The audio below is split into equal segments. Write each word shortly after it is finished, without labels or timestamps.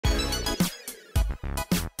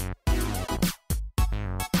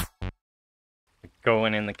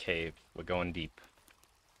Going in the cave. We're going deep.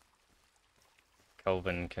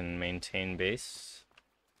 Kelvin can maintain base.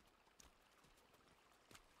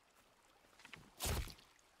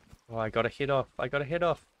 Oh, I got a hit off. I got a hit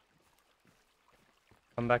off.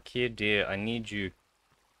 Come back here, dear. I need you.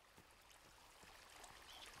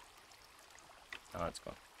 Oh, it's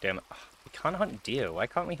gone. Damn it. Ugh, we can't hunt deer. Why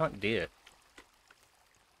can't we hunt deer?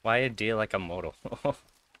 Why are deer like immortal?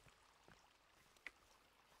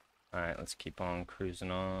 Alright, let's keep on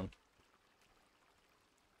cruising on.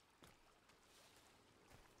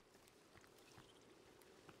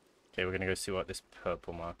 Okay, we're gonna go see what this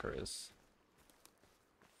purple marker is.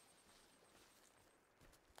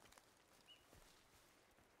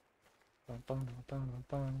 Bum, bum, bum,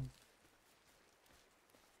 bum.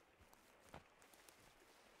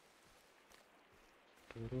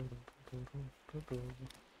 I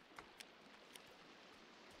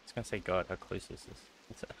was gonna say, God, how close is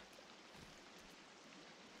this?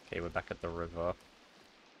 Okay, we're back at the river.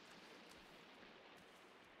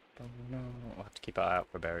 Oh no, we'll have to keep our eye out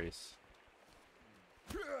for berries.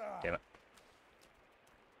 Damn it.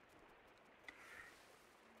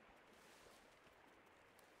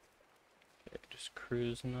 Okay, just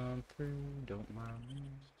cruising on through, don't mind me.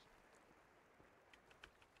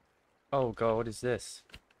 Oh God, what is this?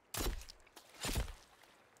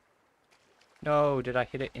 No, did I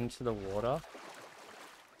hit it into the water?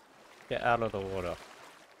 Get out of the water.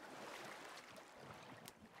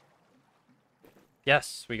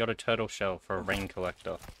 Yes, we got a turtle shell for a rain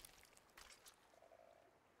collector.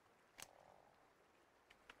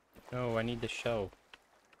 No, I need the shell.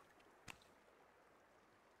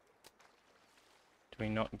 Do we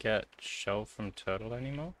not get shell from turtle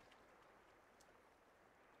anymore?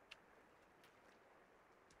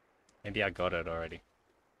 Maybe I got it already.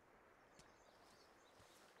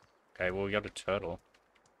 Okay, well we got a turtle.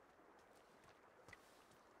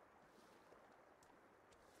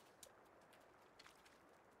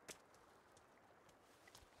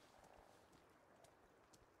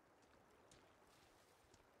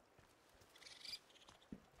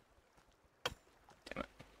 Damn it.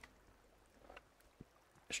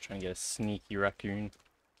 Just trying to get a sneaky raccoon.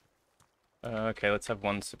 Okay, let's have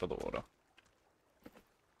one sip of the water.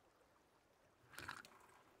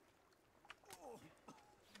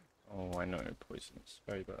 Oh, I know, poisonous.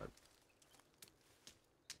 Very bad.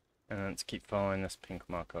 And let's keep following this pink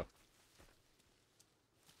marker.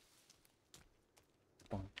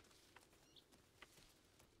 Boom.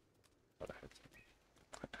 Thought I heard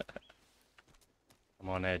something. I'm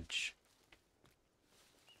on edge.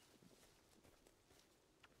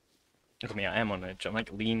 Look at me, I am on edge. I'm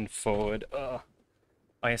like leaned forward. Ugh.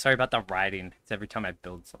 Oh yeah, sorry about the riding. It's every time I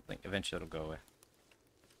build something. Eventually it'll go away.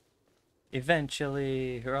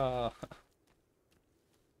 Eventually, hurrah!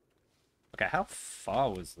 Okay, how far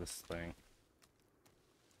was this thing?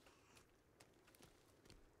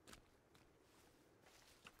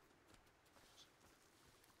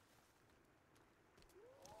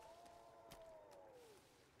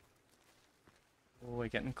 Oh, we're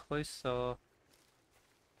getting closer.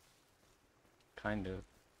 Kind of.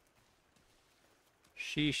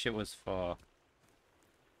 Sheesh, it was far.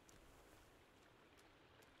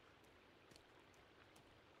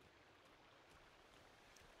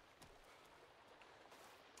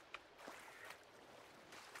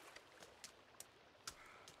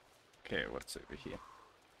 Okay, what's over here?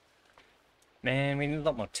 Man, we need a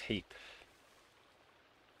lot more tape.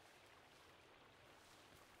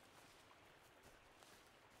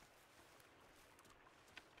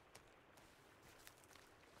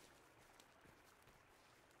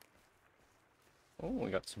 Oh,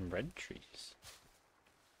 we got some red trees.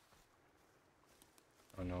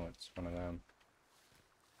 Oh no, it's one of them.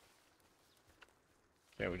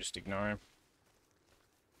 Okay, we'll just ignore him.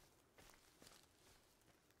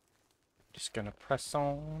 Just gonna press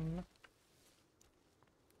on.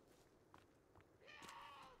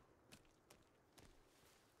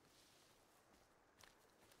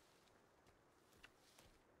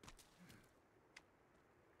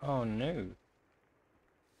 Oh no.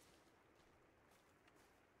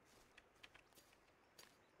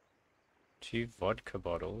 Two vodka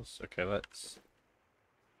bottles. Okay, let's...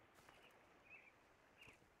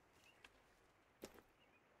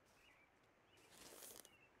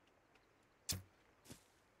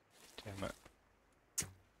 Damn it.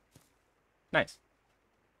 Nice.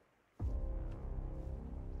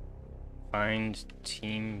 Find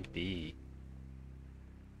Team B.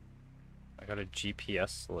 I got a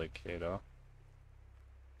GPS locator.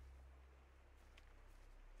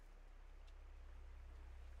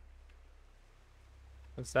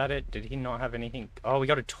 Was that it? Did he not have anything? Oh, we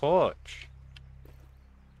got a torch.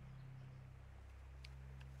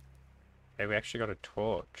 Okay, we actually got a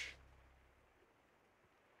torch.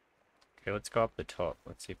 Okay, let's go up the top.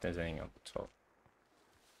 Let's see if there's anything up the top.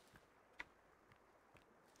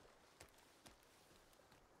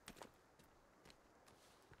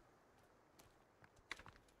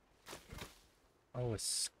 Oh, a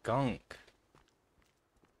skunk.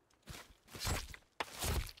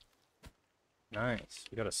 Nice,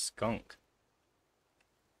 we got a skunk.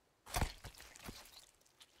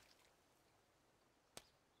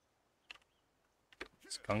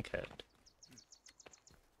 Skunk head.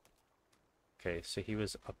 Okay, so he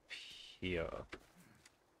was up here.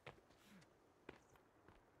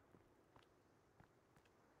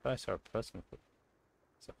 I saw a person.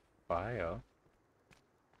 It's a fire.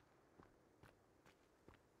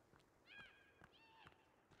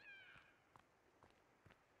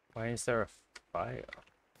 Why is there a fire?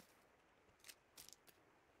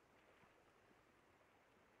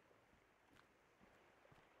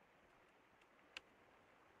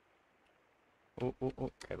 Oh, oh, oh.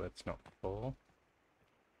 Okay, let's not fall.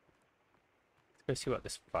 Let's go see what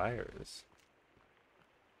this fire is.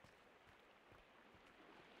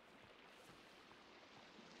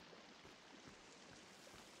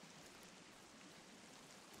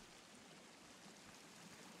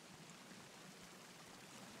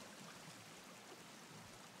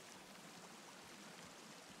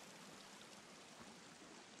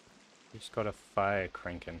 We just got a fire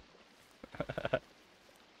cranking.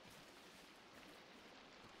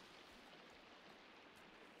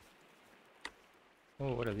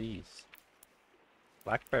 Oh, what are these?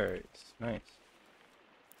 Blackberries. Nice.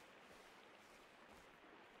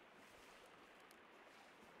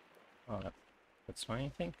 Oh, that's not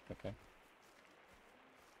anything? Okay.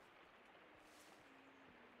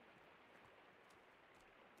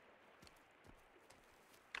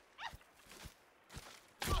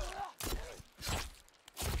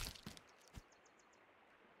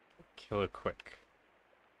 Kill it quick.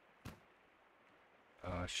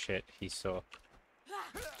 Oh shit, he saw.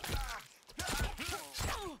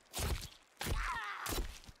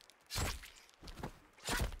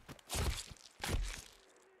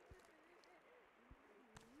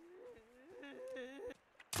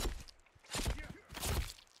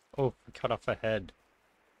 Oh, we cut off a head.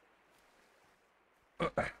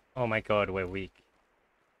 Oh my god, we're weak.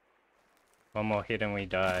 One more hit and we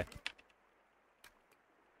die.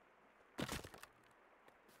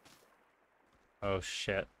 Oh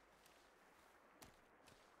shit.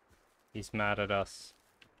 He's mad at us.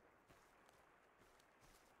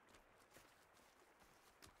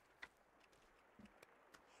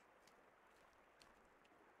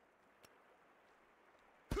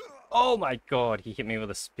 Oh my god, he hit me with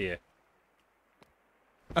a spear.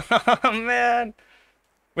 Oh man!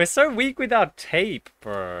 We're so weak without tape,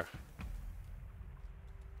 bro.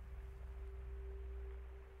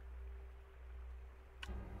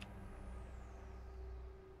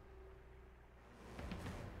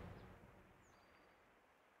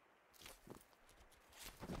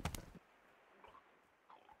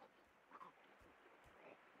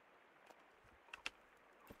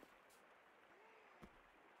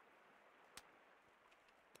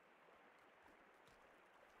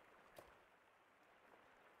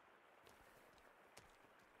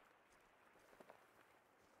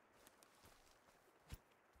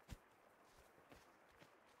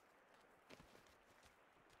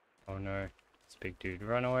 Oh no, this big dude,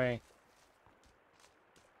 run away.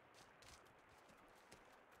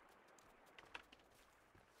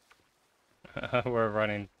 We're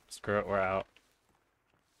running. Screw it, we're out.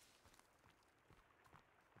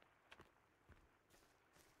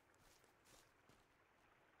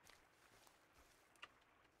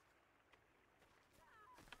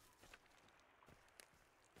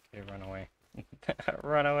 Okay, run away.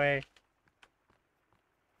 Run away.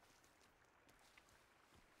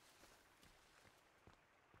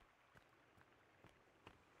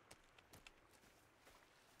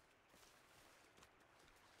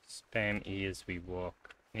 Spam E as we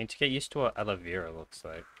walk. Need to get used to what aloe vera looks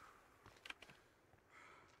like.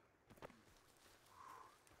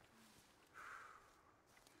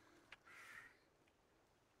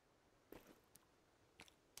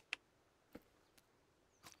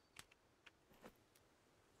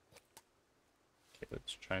 Okay,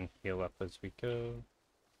 let's try and heal up as we go.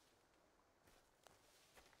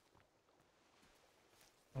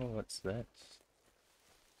 Oh, what's that?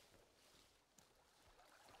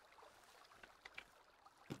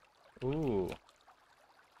 Ooh.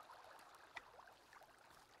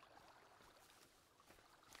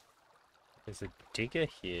 There's a digger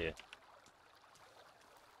here.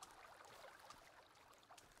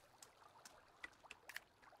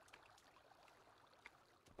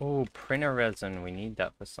 Oh, printer resin. We need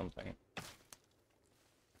that for something.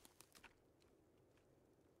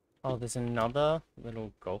 Oh, there's another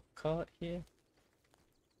little golf cart here.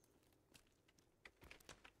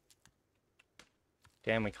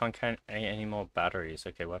 Damn, we can't count any more batteries.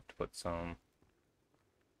 Okay, we'll have to put some.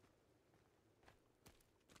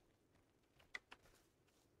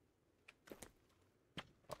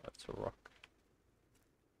 Oh, that's a rock.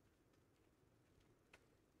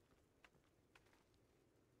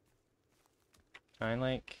 Can I,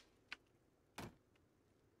 like...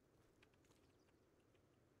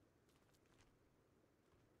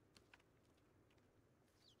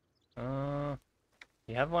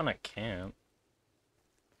 You have one at camp.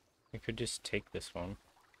 We could just take this one.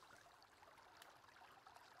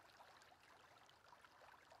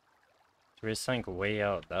 There is something way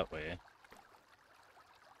out that way.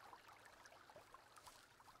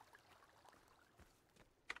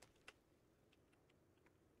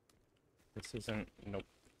 This isn't... Nope.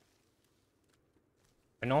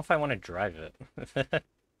 I don't know if I want to drive it.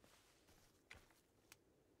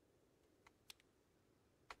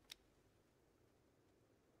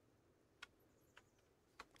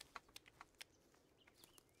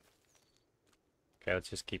 Okay,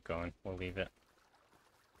 let's just keep going. We'll leave it.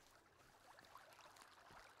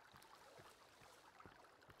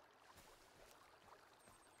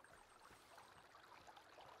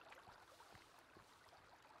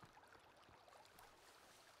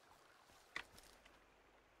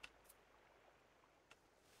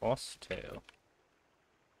 Horsetail.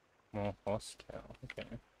 More horsetail. Okay.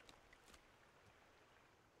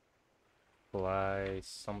 Fly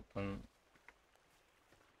something.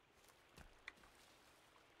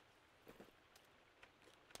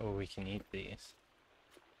 Oh, we can eat these.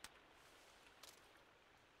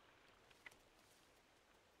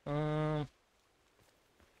 Okay,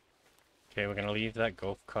 we're gonna leave that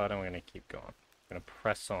golf cart and we're gonna keep going. We're gonna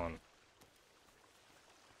press on.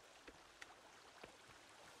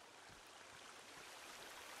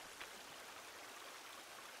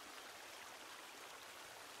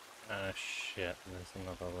 Ah, shit, there's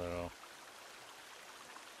another little...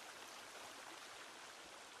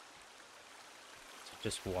 Is it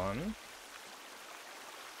just one?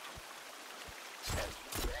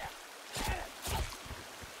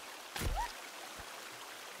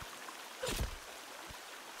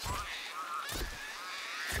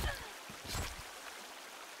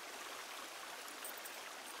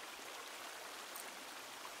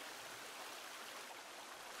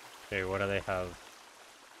 Okay, what do they have?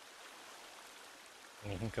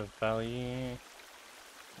 Anything of value?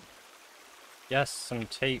 Yes, some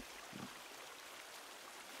tape.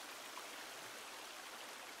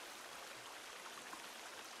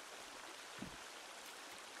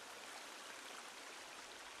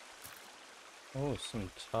 Oh, some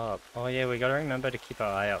top. Oh yeah, we gotta remember to keep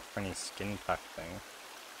our eye out for any skin pack thing.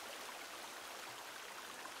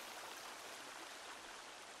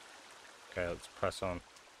 Okay, let's press on.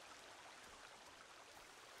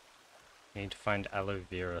 Need to find aloe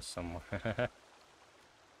vera somewhere.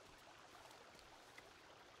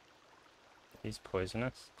 These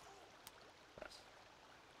poisonous? Yes.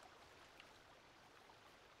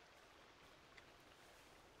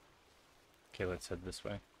 Okay, let's head this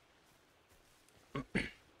way.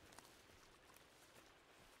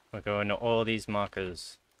 We're going to all these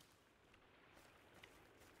markers.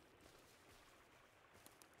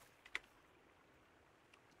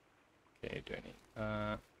 Okay, do I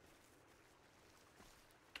need...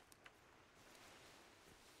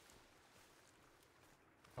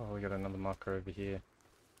 Oh, we got another marker over here.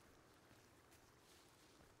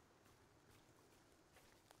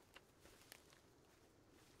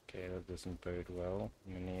 Okay, that doesn't bode well.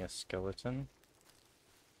 Mini a skeleton.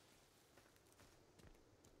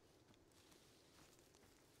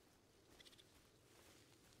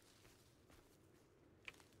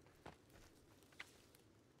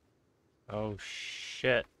 Oh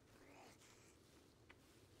shit.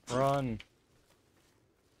 Run.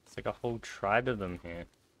 It's like a whole tribe of them here.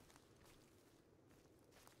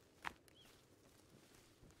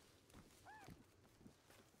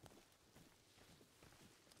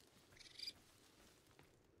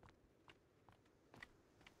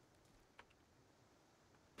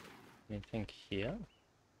 Anything here?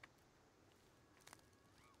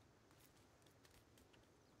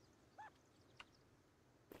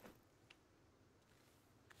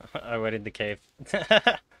 I went in the cave.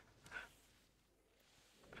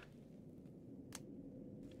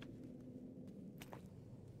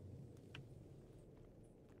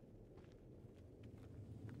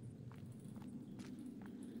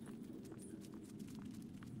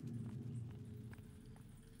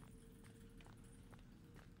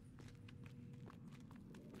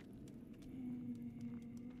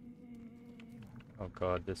 Oh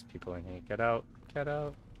god, there's people in here. Get out. Get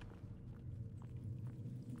out.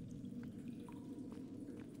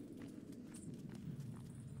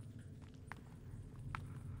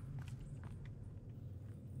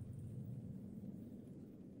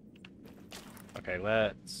 Okay,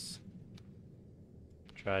 let's...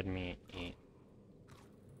 Dried meat, eat.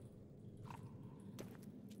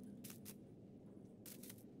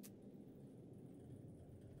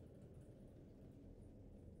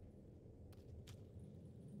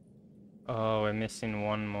 Oh, we're missing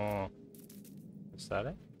one more. Is that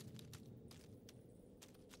it?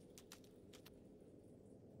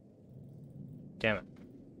 Damn it.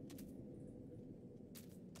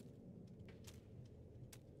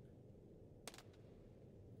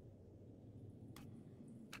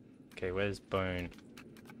 Okay, where's bone?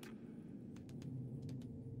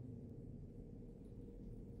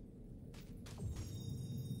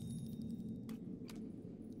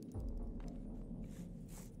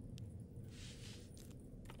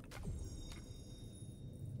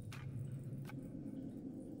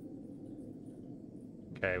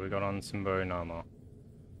 Okay, we got on some bone armor.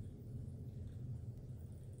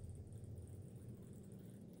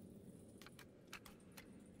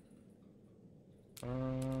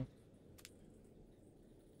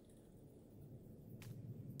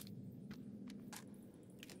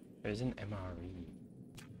 There's an MRE.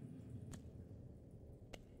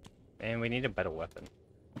 And we need a better weapon.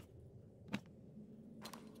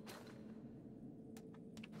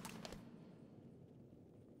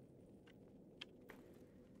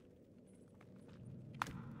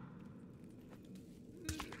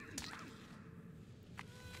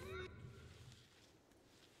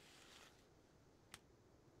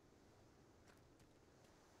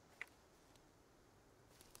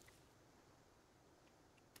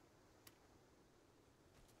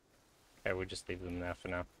 Okay, we'll just leave them there for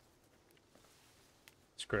now.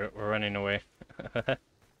 Screw it, we're running away.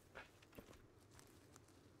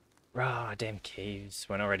 Rah, damn caves.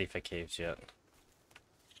 We're not ready for caves yet.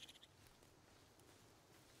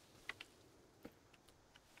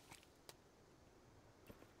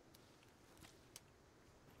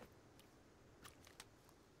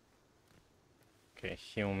 Okay,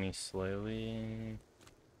 heal me slowly.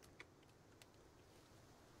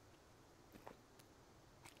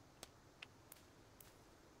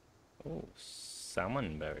 Oh,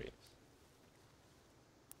 salmon berries.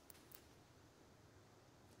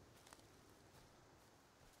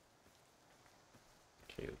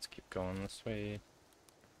 Okay, let's keep going this way.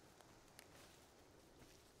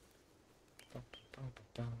 Dun, dun, dun,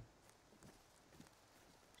 dun.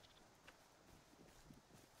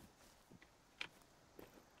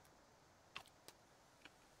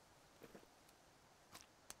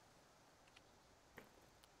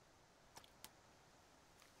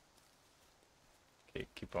 Okay,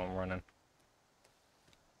 keep on running.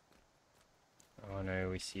 Oh no,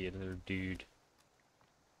 we see a little dude.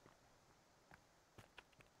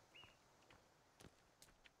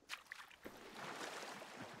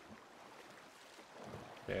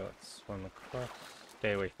 Okay, let's swim across.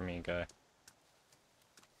 Stay away from me, guy.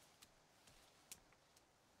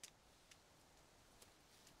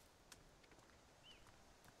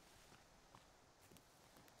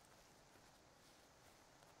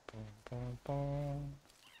 Boom, boom, boom.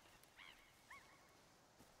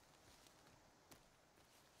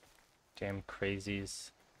 Damn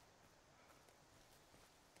crazies.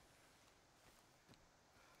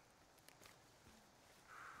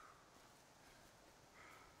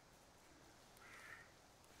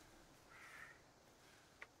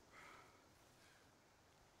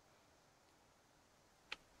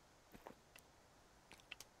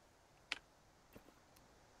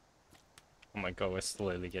 Oh my god, we're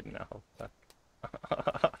slowly getting our health back.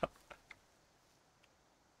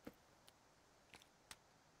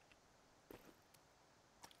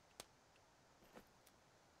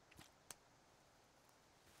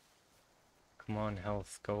 Come on,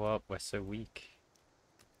 health, go up. We're so weak.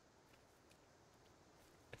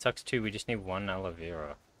 It sucks too, we just need one aloe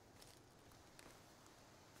vera.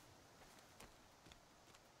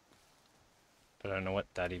 But I don't know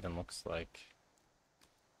what that even looks like.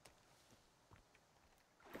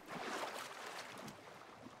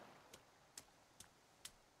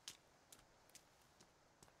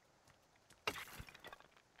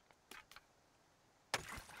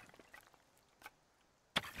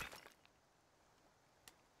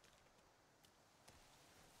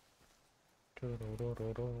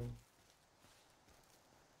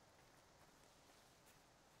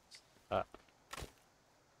 Ah.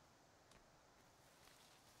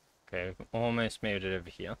 Okay, we've almost made it over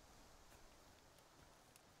here.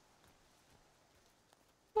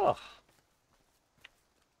 Oh.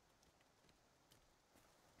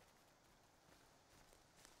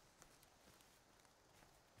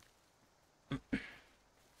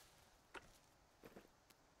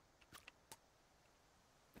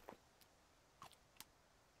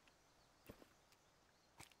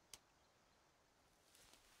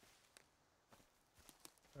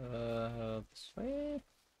 This way?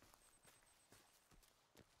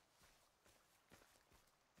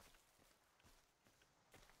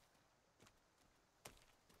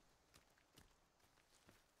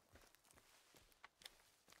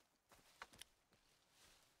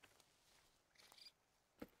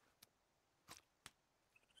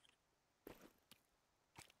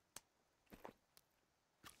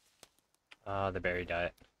 Ah, the berry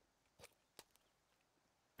diet.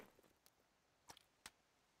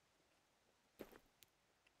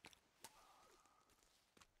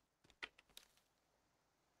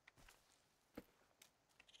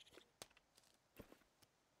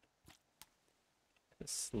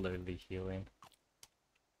 It's slowly healing.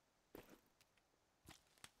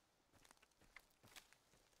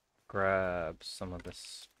 Grab some of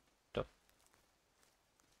this stuff.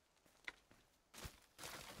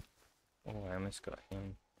 Oh, I almost got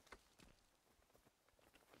him.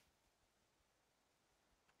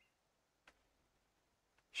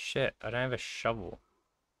 Shit, I don't have a shovel.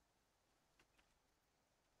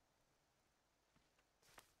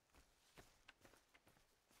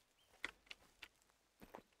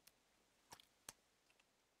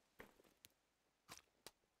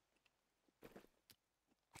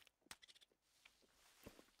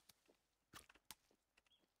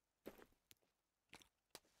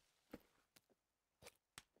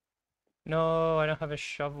 No, I don't have a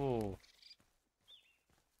shovel.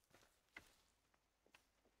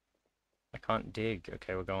 I can't dig.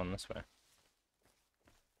 Okay, we're going this way.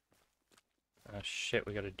 Oh shit,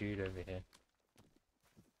 we got a dude over here.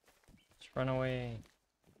 Let's run away.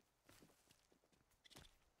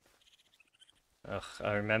 Ugh,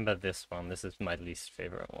 I remember this one. This is my least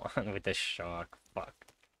favorite one with the shark. Fuck.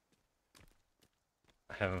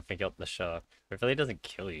 I haven't forgot the shark. Hopefully it doesn't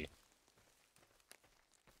kill you.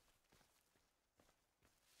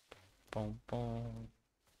 Boom, boom.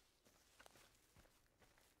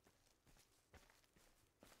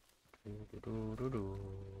 Doo, doo, doo, doo, doo.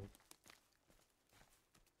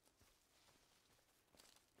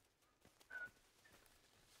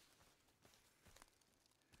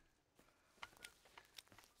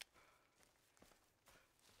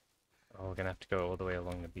 Oh, we're gonna have to go all the way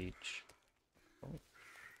along the beach. Oh.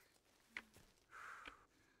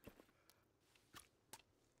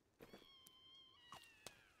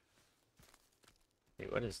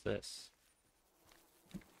 Wait, what is this?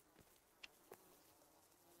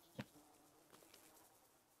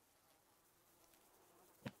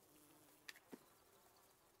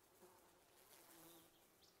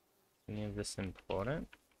 Any of this important?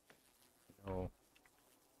 No.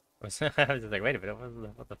 I was just like, wait a minute,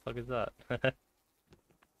 what the fuck is that?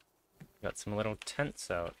 Got some little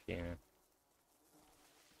tents out here.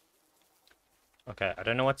 Okay, I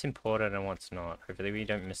don't know what's important and what's not. Hopefully we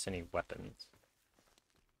don't miss any weapons.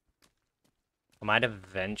 I might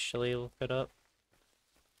eventually look it up.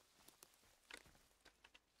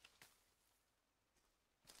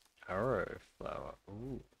 Arrow flower.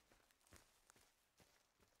 Ooh.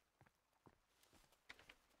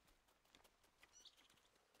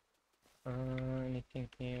 Anything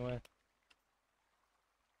here with?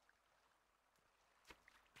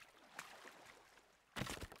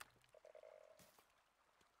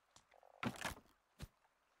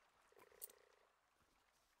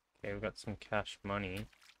 Okay, we've got some cash money.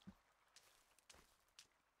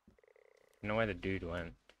 I know where the dude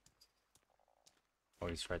went. Oh,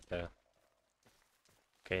 he's right there.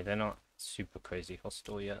 Okay, they're not super crazy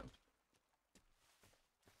hostile yet.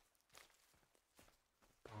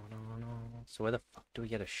 Oh, no, no. So where the fuck do we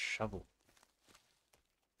get a shovel?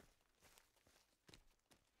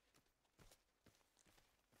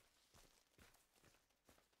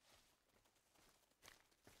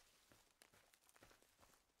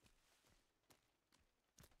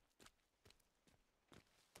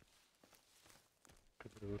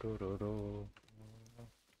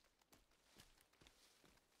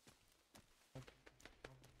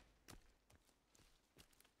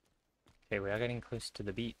 Okay, we are getting close to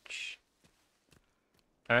the beach.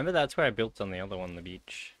 I remember that's where I built on the other one, the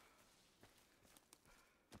beach.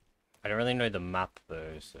 I don't really know the map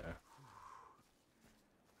though, so...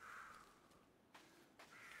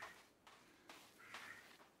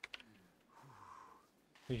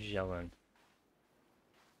 Who's yelling?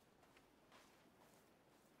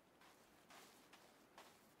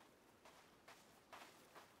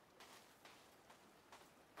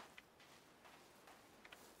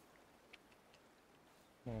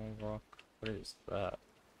 rock. What is that?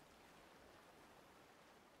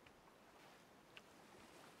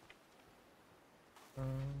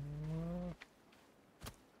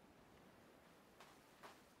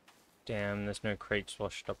 Damn, there's no crates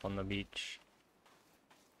washed up on the beach.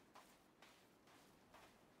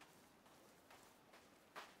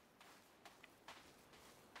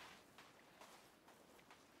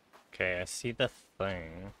 Okay, I see the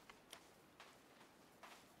thing.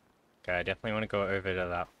 Okay, I definitely want to go over to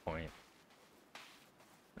that point.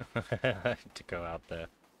 To go out there.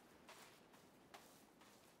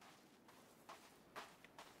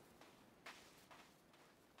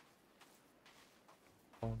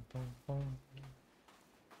 Boom, boom, boom.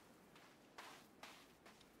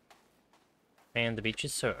 Man, the beach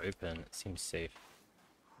is so open, it seems safe.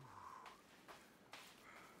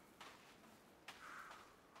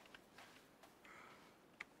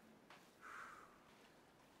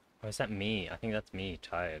 Oh, is that me? I think that's me,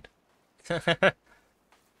 tired.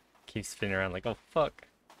 Keep spinning around like, oh fuck.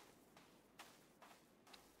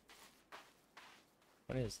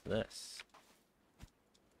 What is this?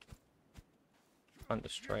 Can't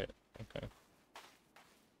destroy it. Okay.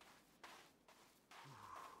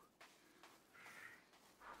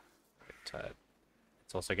 Tired.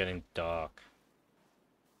 It's also getting dark.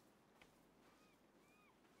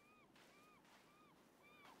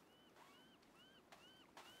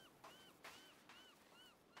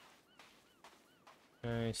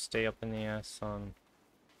 Stay up in the air, sun.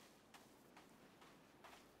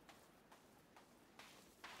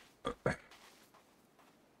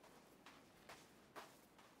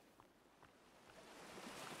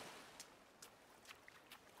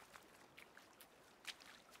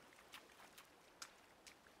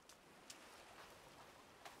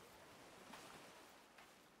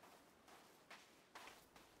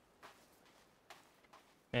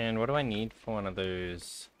 And what do I need for one of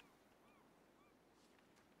those?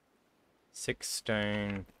 6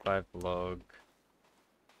 stone, 5 log.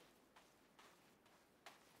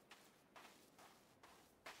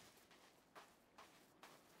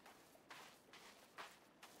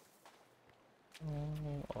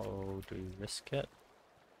 Oh, do we risk it?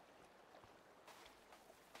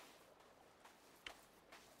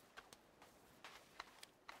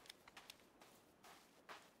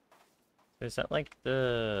 Is that like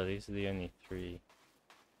these are the only 3?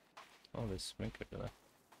 Oh, there's smoke over there.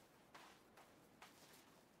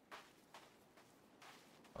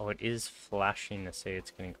 Oh, it is flashing to say it's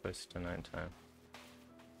getting close to nighttime.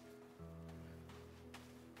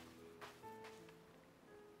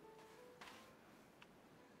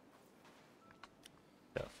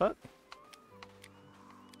 The fuck?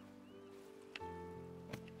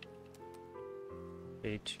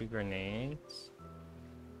 Okay, 2 grenades.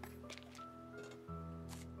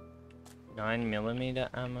 9mm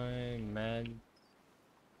ammo, med.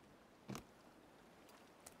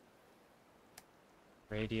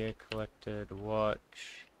 Radio collected,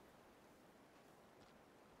 watch.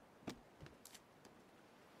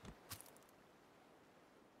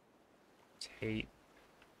 Tape.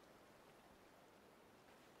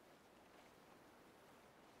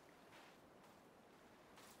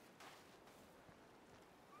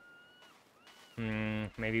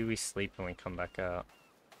 Maybe we sleep and we come back out.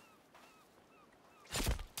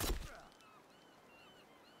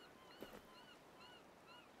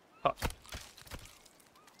 Oh.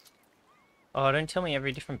 Oh, don't tell me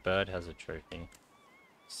every different bird has a trophy.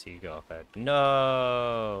 Seagull head.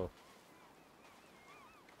 No!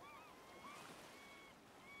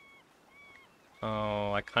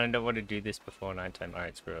 Oh, I kind of don't want to do this before nighttime.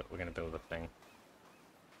 Alright, screw it. We're gonna build a thing.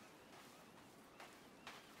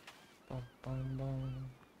 Bum, bum, bum.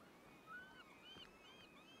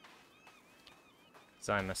 'Cause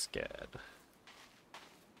I'm scared.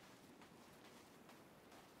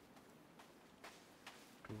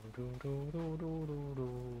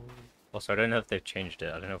 Also, I don't know if they've changed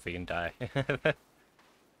it. I don't know if we can die.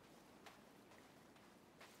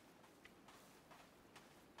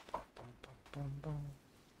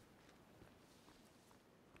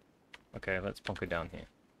 Okay, let's bunker down here.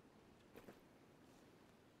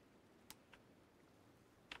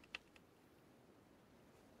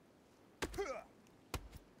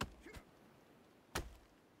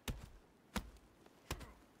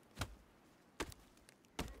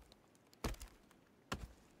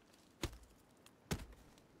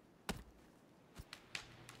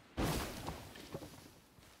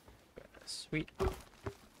 Sweet.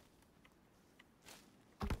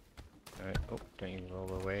 Alright, oh, don't you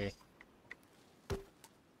roll away.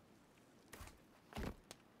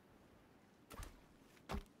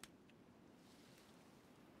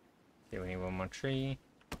 Okay, we need one more tree.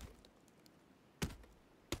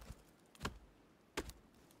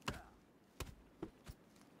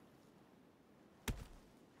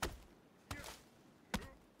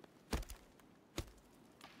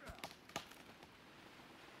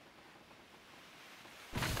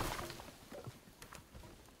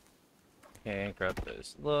 Okay, grab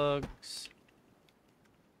those logs.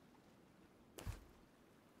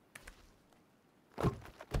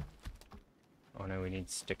 Oh no, we need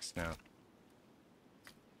sticks now.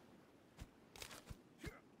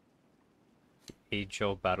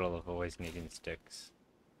 Age-old battle of always needing sticks.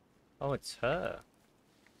 Oh, it's her.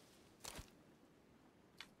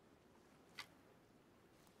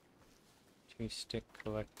 Two stick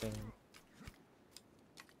collecting.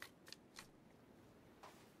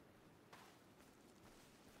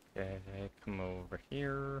 Okay, come over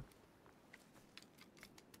here.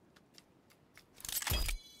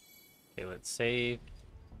 Okay, let's save.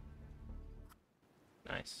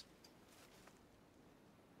 Nice.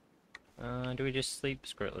 Do we just sleep?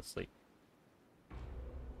 Screw it, let's sleep.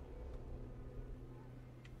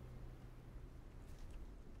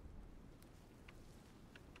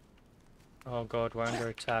 Oh god, we're under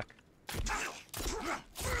attack.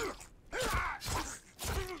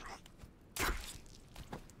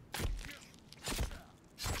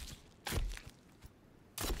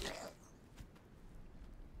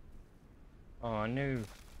 Oh no.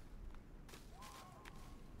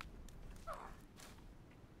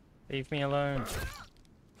 Leave me alone.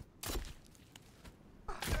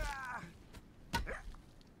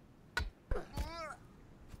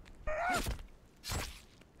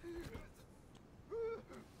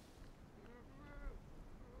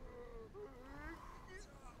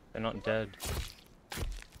 They're not dead.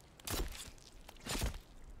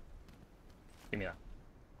 Give me that.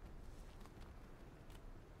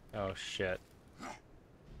 Oh shit.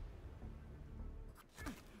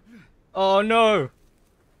 Oh no!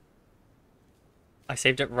 I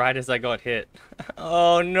saved it right as I got hit.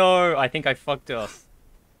 Oh no! I think I fucked up.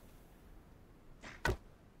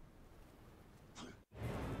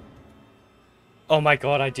 Oh my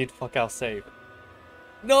god, I did fuck our save.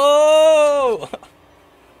 No!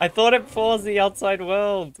 I thought it paused the outside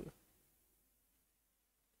world.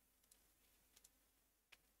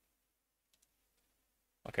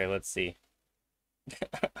 Okay, let's see.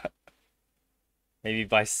 Maybe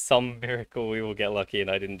by some miracle we will get lucky and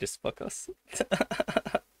I didn't just fuck us.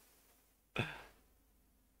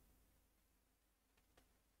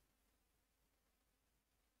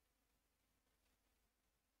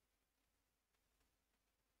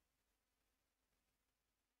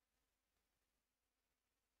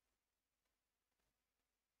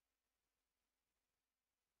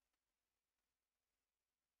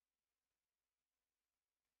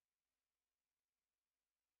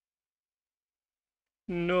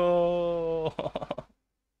 No.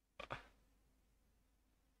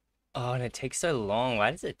 Oh, and it takes so long.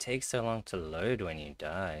 Why does it take so long to load when you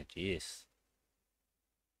die? Jeez.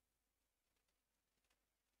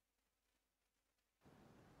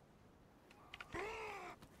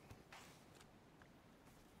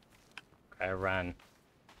 I ran.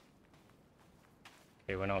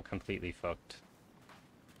 Okay, we're not completely fucked.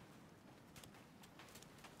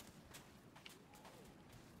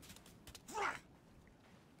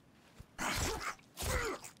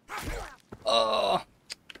 Oh!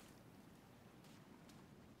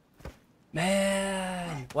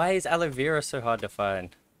 Man! Why is aloe vera so hard to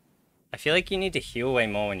find? I feel like you need to heal way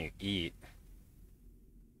more when you eat.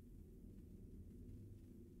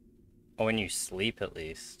 Or when you sleep, at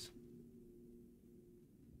least.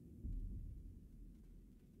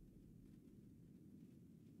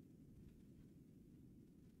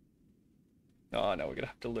 Oh no, we're gonna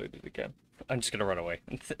have to load it again. I'm just gonna run away.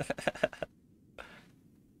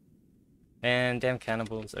 Man, damn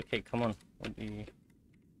cannibals. Okay, come on. What do you...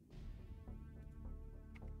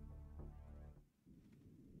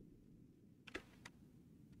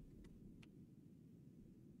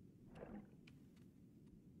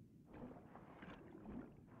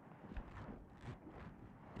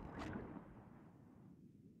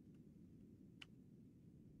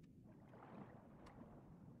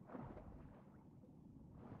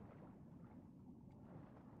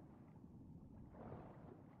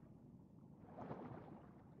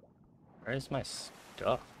 Where's my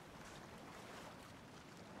stuff?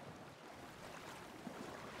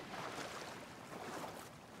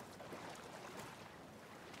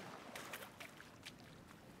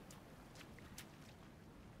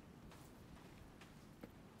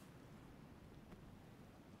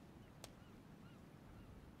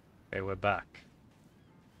 Okay, we're back.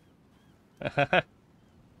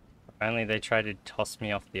 Apparently they tried to toss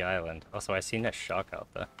me off the island. Also, I seen a shark out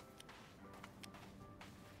there.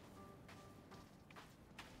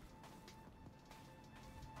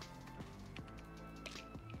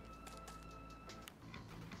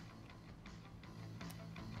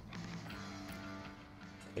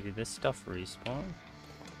 Okay, did this stuff respawn?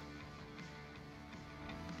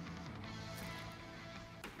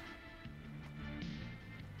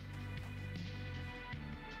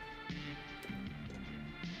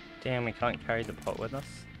 Damn, we can't carry the pot with us.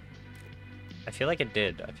 I feel like it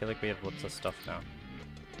did. I feel like we have lots of stuff now.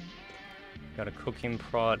 Got a cooking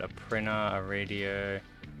prod, a printer, a radio,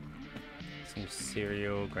 some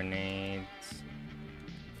cereal, grenades.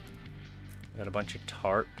 Got a bunch of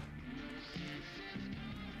tarp.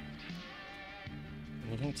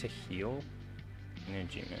 Anything to heal?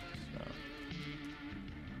 Energy mix, no.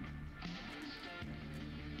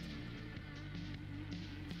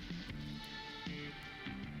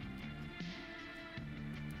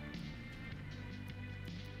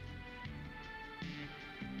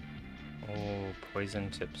 Oh, poison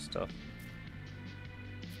tip stuff.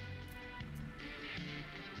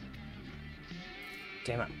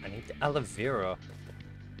 Damn it, I need the aloe vera.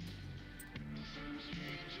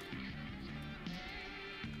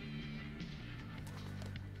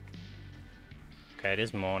 Okay, it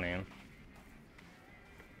is morning.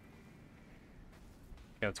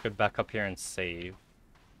 Okay, let's go back up here and save.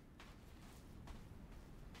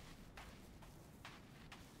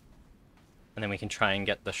 And then we can try and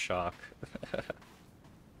get the shark.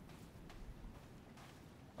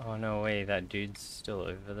 Oh no way, that dude's still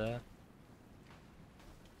over there.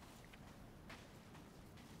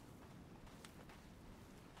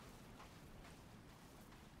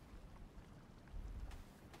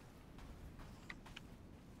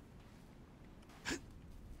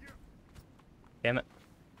 Damn it.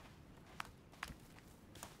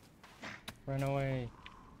 Run away.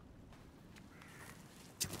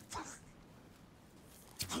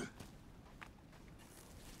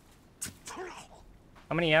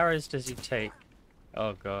 How many arrows does he take?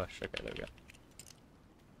 Oh gosh, okay, there we go.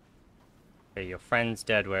 Okay, your friend's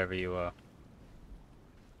dead wherever you are.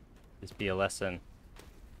 This be a lesson.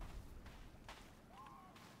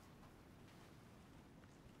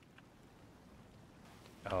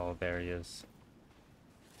 Oh, there he is.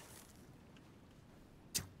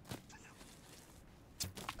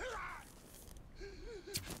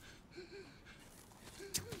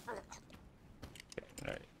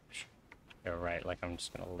 You're right, like I'm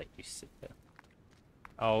just gonna let you sit there.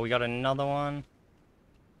 Oh, we got another one.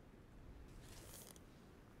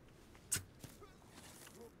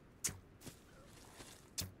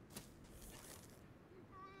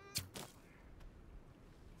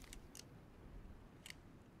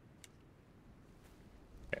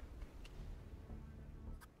 Okay.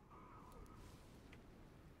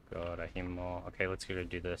 God, I hear more. Okay, let's go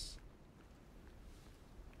do this.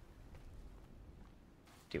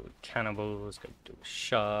 Deal with cannibals, gotta deal with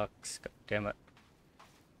sharks, god damn it.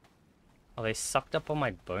 Oh, they sucked up all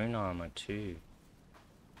my bone armor too.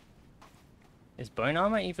 Is bone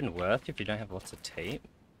armor even worth if you don't have lots of tape?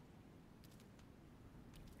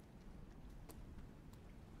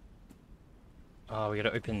 Oh, we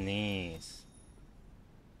gotta open these.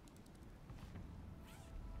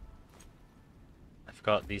 I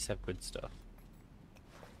forgot these have good stuff.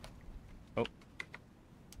 Oh.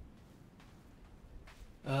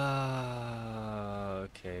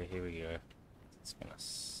 Okay, here we go. It's gonna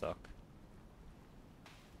suck.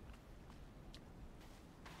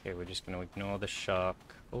 Okay, we're just gonna ignore the shark.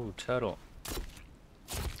 Oh, turtle.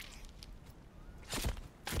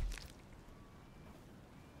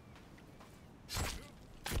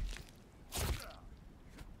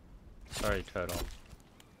 Sorry, turtle.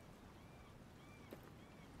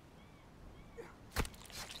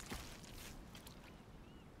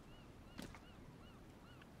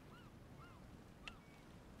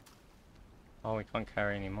 Oh, we can't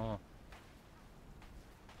carry any more.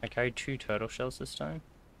 I carried 2 turtle shells this time.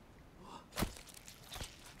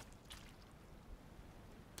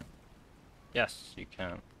 Yes, you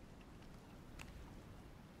can.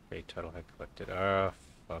 Okay, turtle head collected. Oh,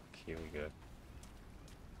 fuck, here we go.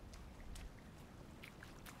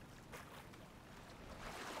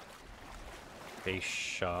 Hey,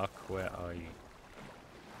 shark, where are you?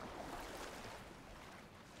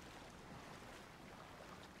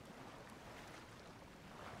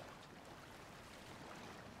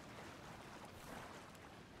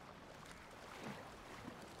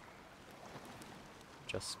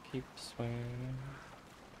 Just keep swimming.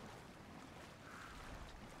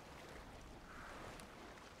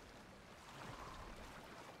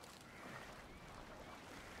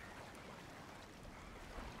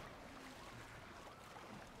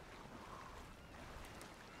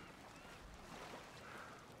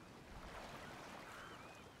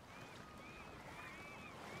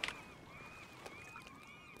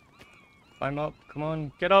 Climb up, come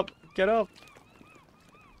on, get up, get up!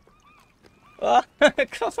 Ah,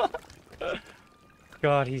 come on!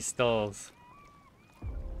 God, he stalls.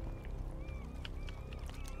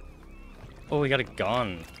 Oh, we got a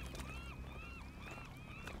gun.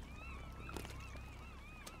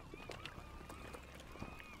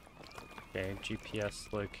 Okay,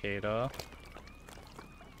 GPS locator.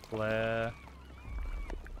 Flare.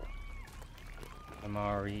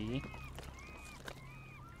 MRE.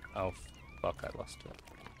 Oh, fuck, I lost it.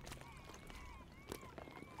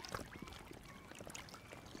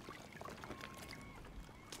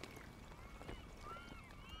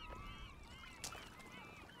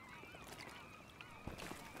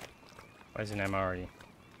 Where's an MRE?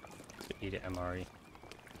 To eat an MRE.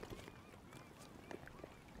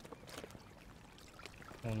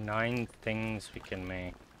 Oh, 9 things we can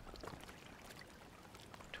make.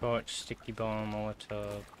 Torch, sticky bomb,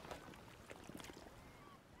 molotov.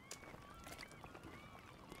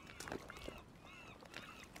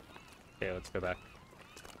 Okay, let's go back.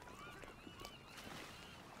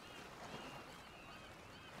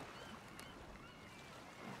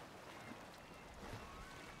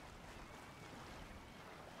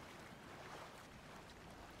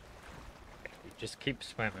 Just keep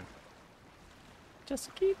swimming.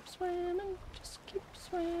 Just keep swimming. Just keep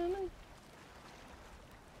swimming.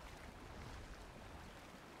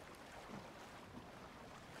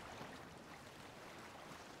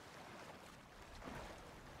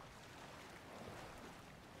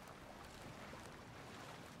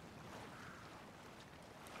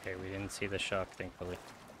 Okay, we didn't see the shark, thankfully.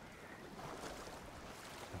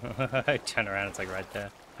 I turn around, it's like right there.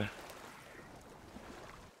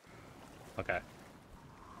 Okay.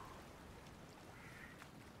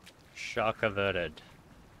 Shark averted.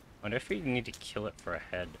 Wonder if we need to kill it for a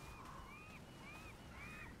head.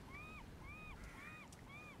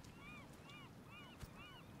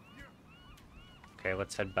 Okay,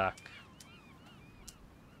 let's head back.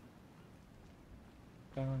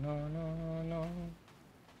 No, no, no, no.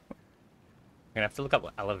 I'm gonna have to look up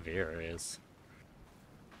what aloe vera is.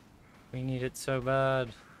 We need it so bad.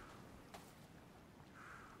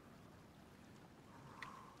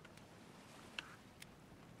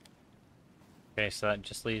 Okay, so that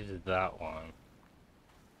just leaves that one.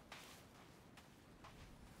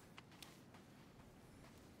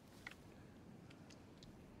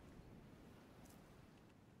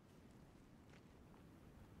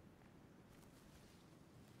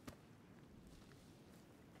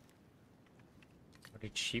 Or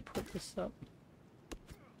did she put this up?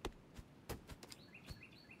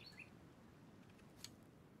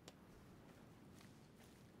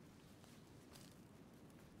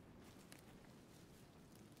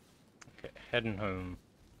 Okay, heading home.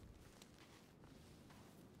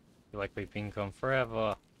 Feel like we've been gone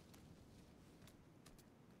forever.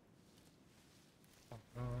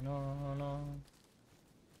 No, no, no.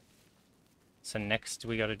 So next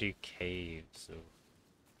we gotta do caves. So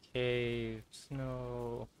caves,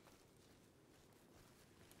 no.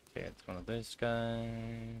 Okay, it's one of those guys.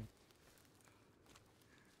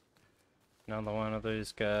 Another one of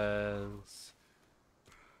those guys.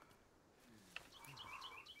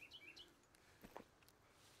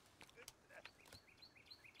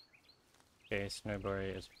 Okay,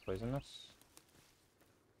 Snowberry is poisonous.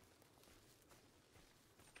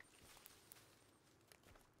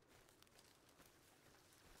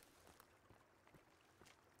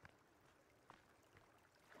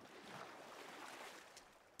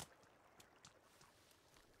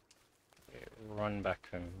 Okay, run back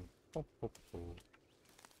home. Oh, oh, oh.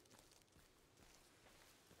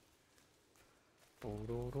 Do,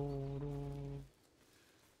 do, do, do.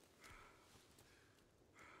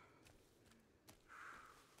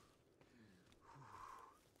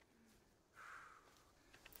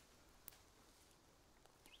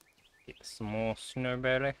 Get some more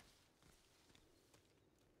Snowberry.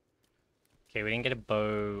 Okay, we didn't get a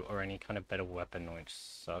bow or any kind of better weapon, which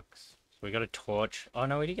sucks. So we got a torch. Oh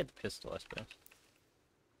no, we did get the pistol, I suppose.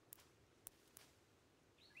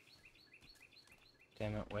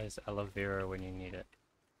 Damn it, where's aloe vera when you need it?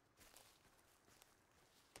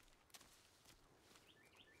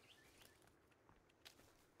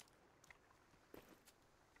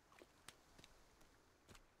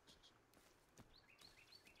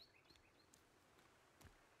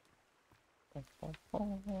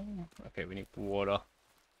 Okay, we need water.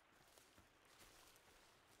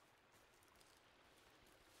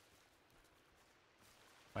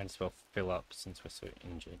 Might as well fill up since we're so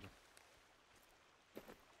injured.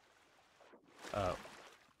 Oh.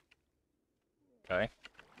 Okay.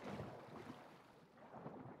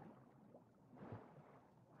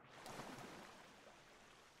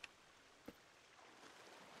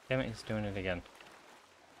 Damn it, he's doing it again.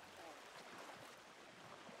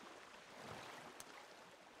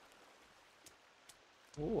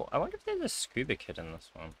 Ooh, I wonder if there's a scuba kit in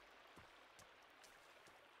this one.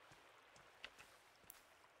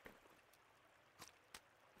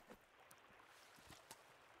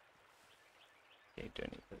 Okay,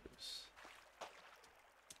 don't need those.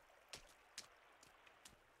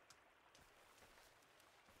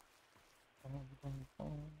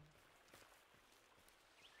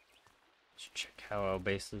 Let's check how our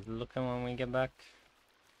base is looking when we get back.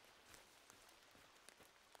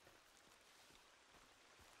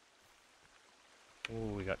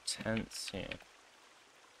 Ooh, we got tents here.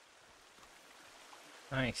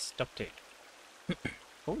 Nice, stopped it.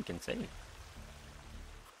 Oh, we can save.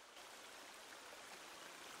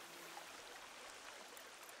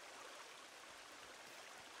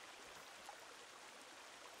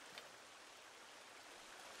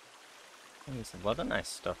 There's a lot of nice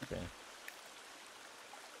stuff there.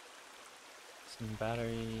 Some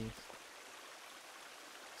batteries.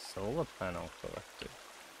 Solar panel collected.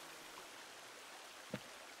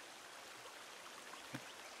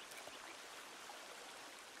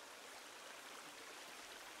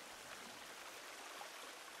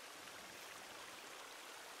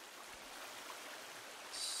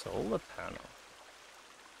 Solar panel?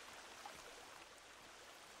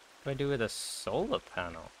 What do I do with a solar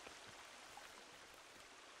panel?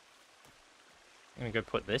 I'm gonna go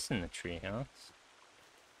put this in the treehouse.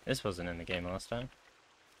 This wasn't in the game last time.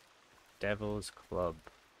 Devil's Club.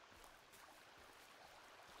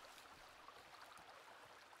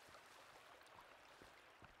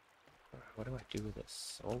 What do I do with a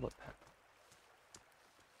solar panel?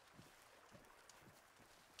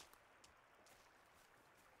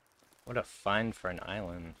 What a find for an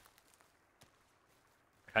island.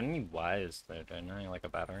 I need wires though, don't I? Like a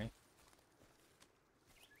battery.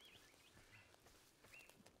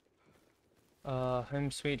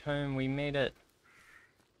 Home sweet home, we made it.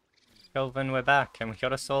 Kelvin, we're back and we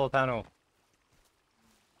got a solar panel.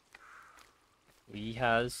 We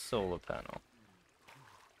has solar panel.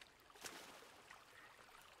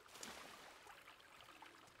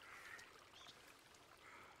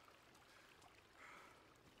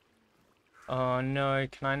 Oh no,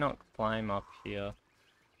 can I not climb up here?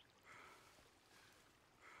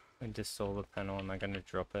 With this solar panel, am I gonna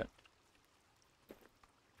drop it?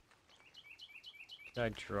 Did I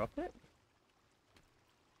drop it?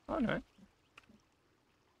 Oh no.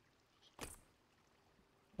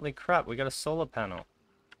 Holy crap, we got a solar panel.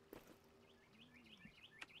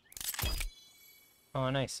 Oh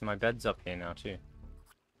nice, my bed's up here now too.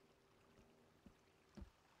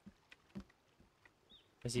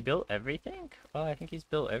 Has he built everything? Oh, I think he's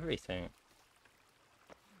built everything.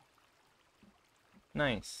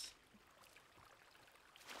 Nice.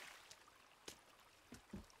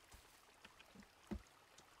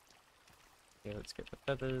 Okay, let's get the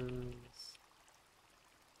feathers. I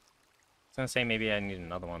was gonna say maybe I need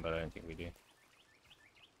another one, but I don't think we do.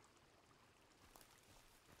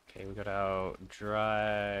 Okay, we got our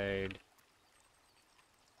dried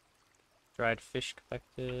fish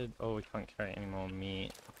collected. Oh, we can't carry any more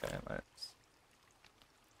meat. Okay, let's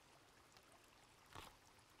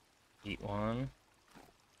eat one.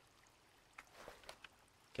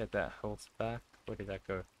 Get that health back. Where did that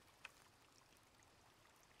go?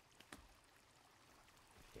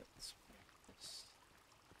 Okay, let's make this.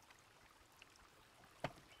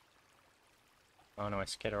 Oh no, I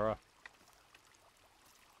scared her off.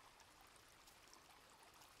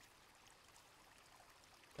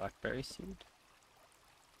 Blackberry seed?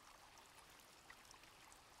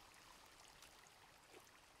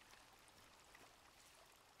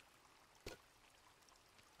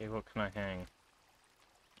 Okay, what can I hang?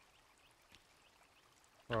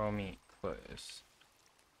 Raw meat, clothes.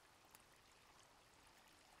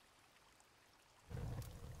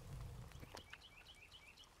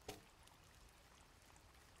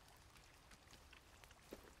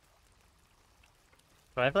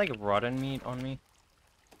 Do I have like rotten meat on me?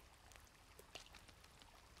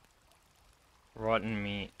 Rotten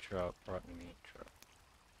meat drop, rotten meat drop.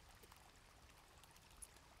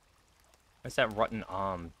 What's that rotten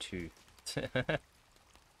arm tooth?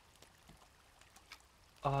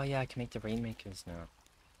 Oh yeah, I can make the rainmakers now.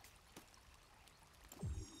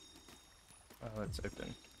 Oh, it's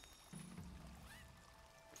open.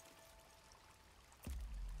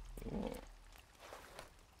 Ooh.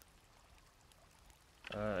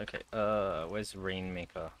 Okay, where's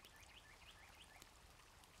rainmaker?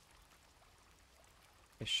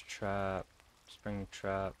 Fish trap, spring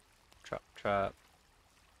trap, trap.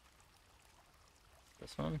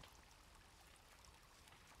 This one?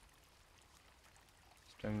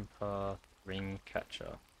 Stone path, rain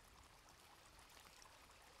catcher.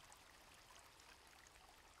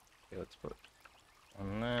 Okay, let's put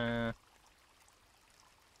on there.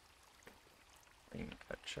 Rain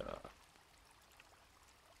catcher.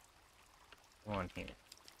 One here.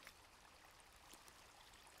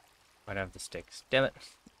 I don't have the sticks. Damn it.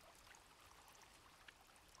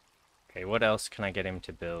 Okay, what else can I get him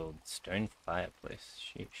to build? Stone fireplace,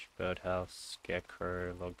 sheesh, birdhouse,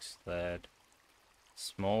 scarecrow, log sled,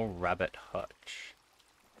 small rabbit hutch.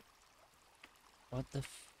 What the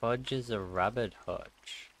fudge is a rabbit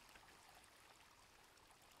hutch?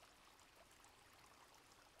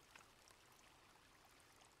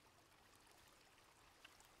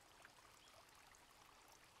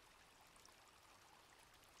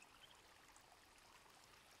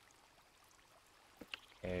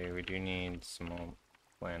 Okay, we do need some more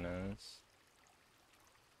planners.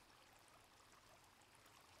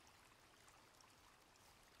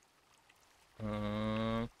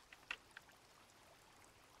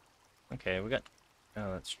 Okay, we got...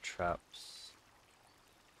 Oh, that's traps.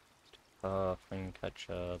 Flame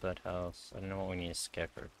catcher, birdhouse. I don't know what we need a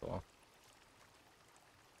scarecrow for.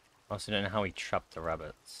 Also don't know how we trap the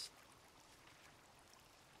rabbits.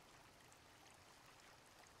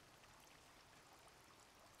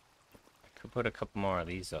 I could put a couple more of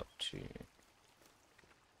these up too.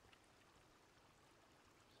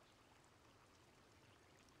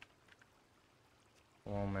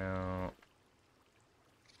 Wall mount.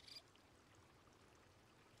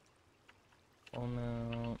 Wall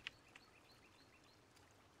mount.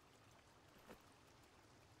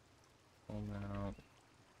 Wall mount.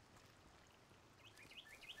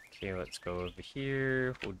 Okay, let's go over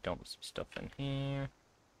here. We'll dump some stuff in here.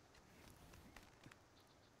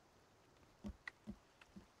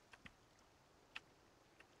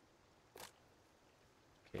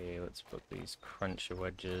 Okay, let's put these cruncher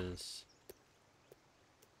wedges.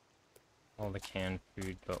 All the canned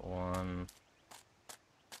food but one.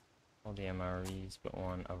 All the MREs but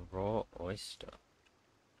one. A raw oyster.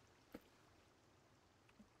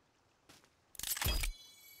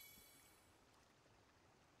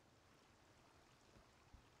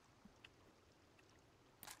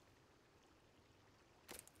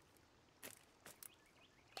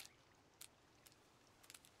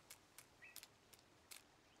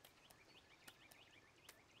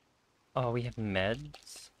 Oh, we have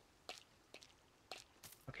meds?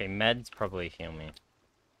 Okay, meds probably heal me.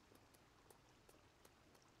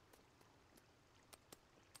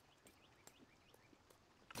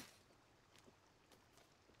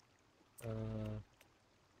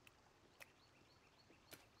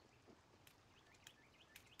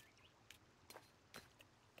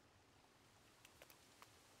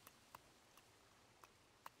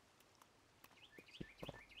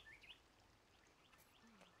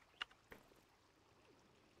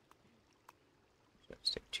 Let's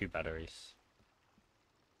take 2 batteries.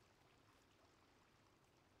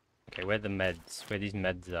 Okay, where are the meds? Where are these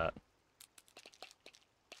meds at?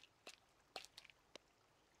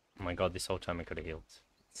 Oh my god, this whole time I could have healed.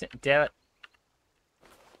 Damn it!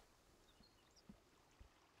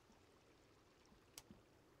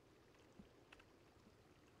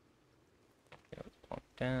 Okay, let's plonk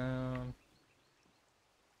down.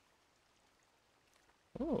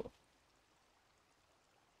 Oh.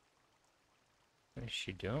 What is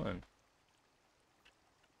she doing?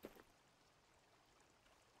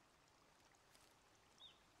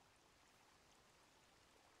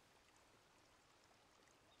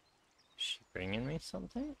 Is she bringing me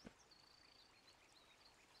something?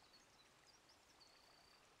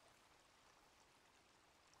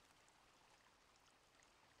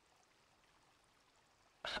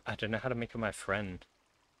 I don't know how to make her my friend.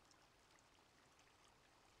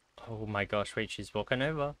 Oh my gosh, wait, she's walking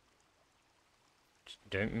over. Just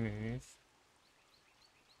don't move.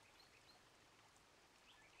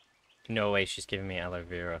 No way, she's giving me aloe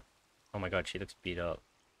vera. Oh my god, she looks beat up.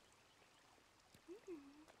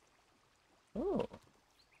 Oh.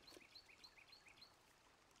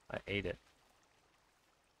 I ate it.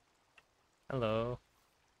 Hello.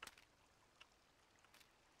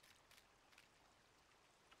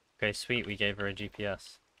 Okay, sweet, we gave her a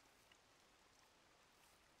GPS.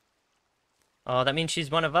 Oh, that means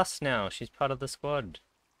she's one of us now. She's part of the squad.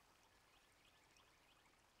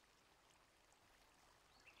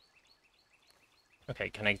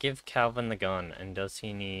 Okay, can I give Calvin the gun? And does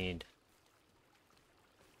he need...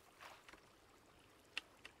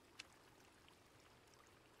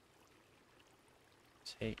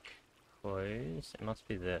 Take clothes? It must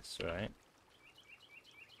be this, right?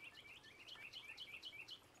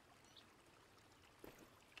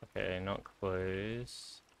 Okay, not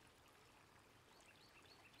clothes.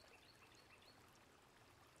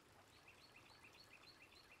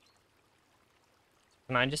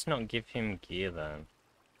 Can I just not give him gear then?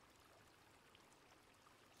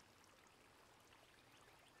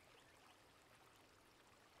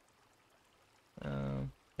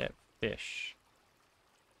 Yeah, fish.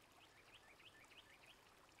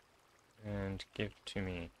 And give to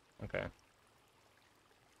me. Okay.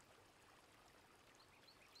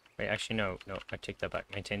 Wait, actually no, I take that back.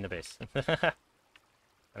 Maintain the base. I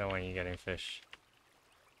don't want you getting fish.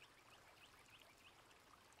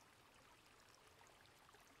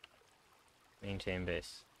 Maintain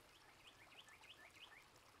base.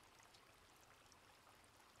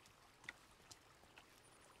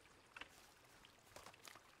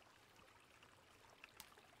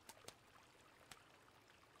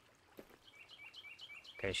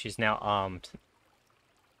 Okay, she's now armed.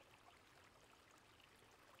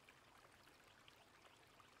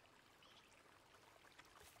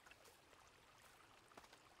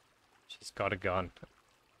 She's got a gun.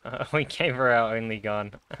 We gave her our only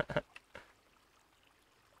gun.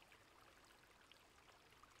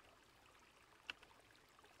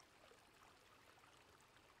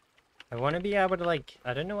 I want to be able to, like,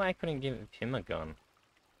 I don't know why I couldn't give him a gun.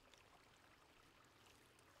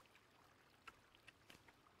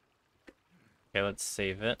 Okay, let's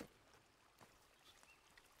save it.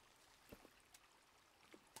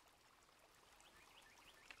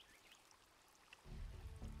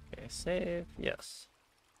 Okay, save. Yes.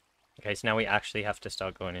 Okay, so now we actually have to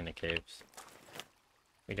start going into caves.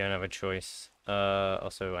 We don't have a choice.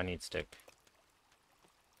 Also, I need stick.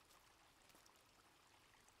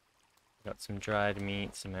 Got some dried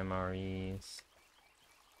meat, some MREs.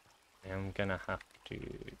 I'm gonna have to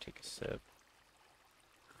take a sip.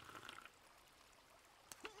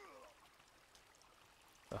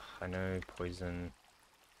 Ugh, I know, poison.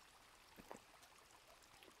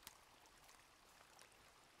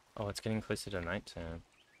 Oh, it's getting closer to nighttime.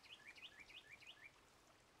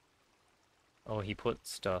 Oh, he put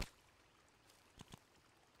stuff.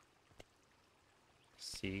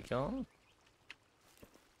 Seagull?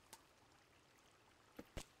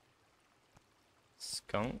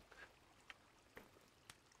 Skunk?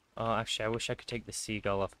 Oh, actually, I wish I could take the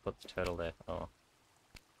seagull off and put the turtle there. Oh.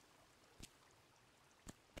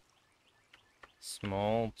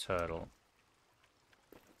 Small turtle.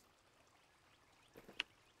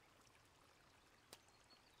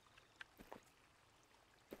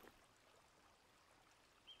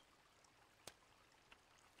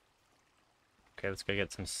 Okay, let's go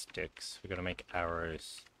get some sticks. We gotta make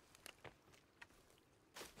arrows.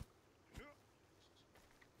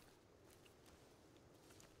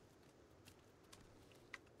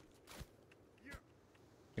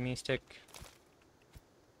 Give me a stick.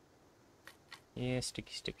 Yeah,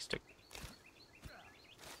 sticky stick, stick.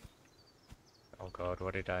 Oh god,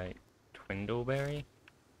 what did I... Twindleberry?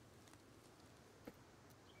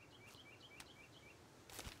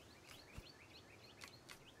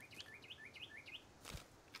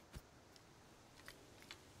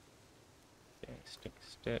 Okay, stick,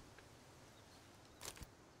 stick.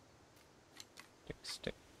 Stick,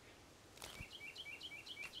 stick.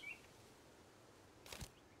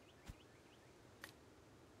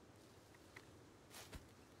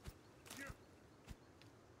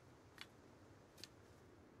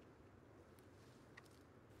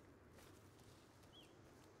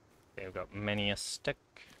 Okay, we've got many a stick.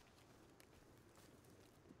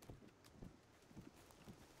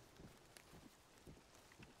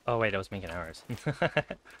 Oh wait, I was making arrows.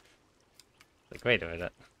 Like, wait a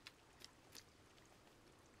minute.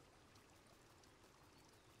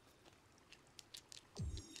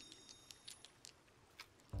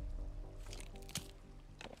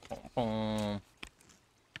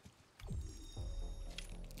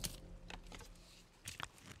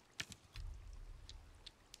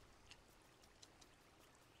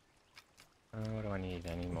 What do I need?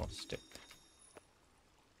 Any more stick?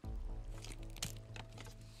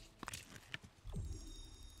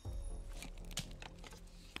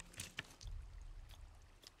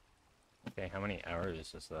 Okay, how many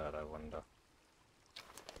arrows is that, I wonder?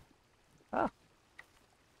 Ah!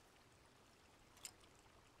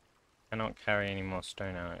 Cannot carry any more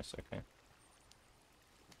stone arrows, okay.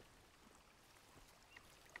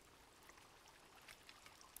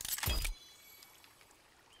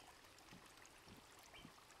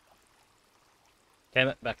 Damn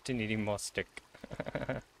it, back to needing more stick.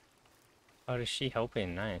 Oh, is she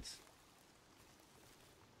helping? Nice.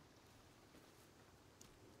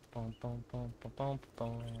 Boom, boom, boom, boom, boom,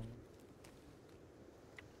 boom.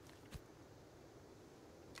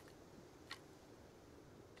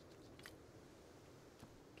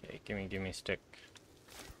 Okay, give me stick.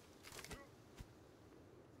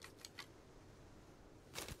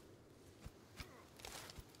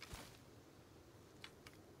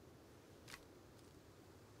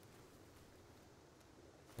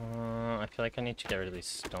 I feel like I need to get rid of these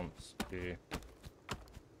stumps too.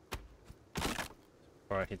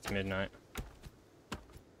 Before it hits midnight.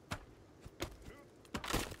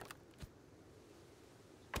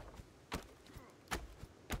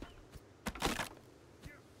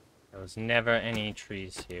 There was never any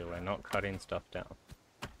trees here. We're not cutting stuff down.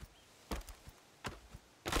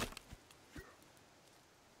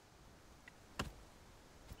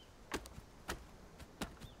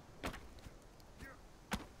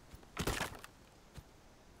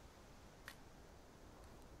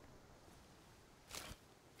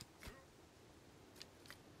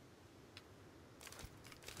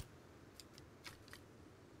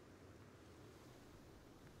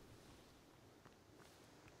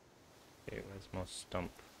 Okay, where's more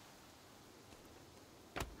stump?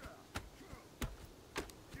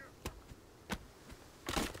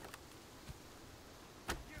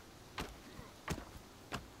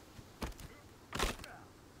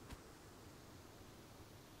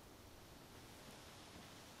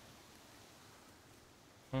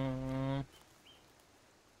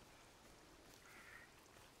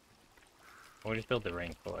 We'll just build the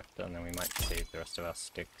rain collector and then we might save the rest of our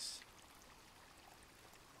sticks.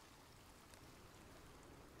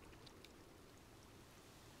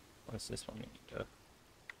 What does this one need?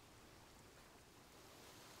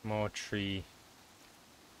 More tree.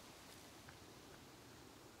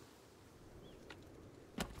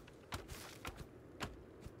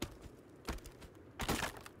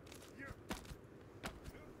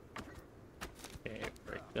 Okay,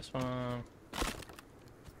 break this one.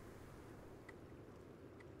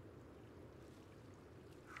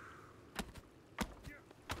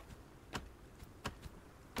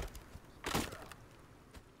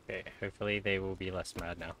 Okay, hopefully they will be less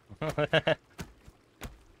mad now.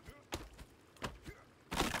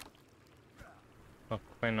 Look,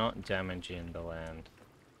 we're not damaging the land.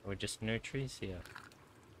 We're just no trees here.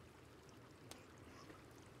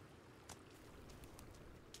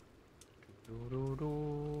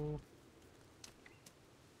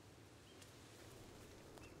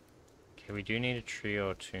 Okay, we do need a tree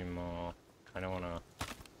or two more. Kinda wanna...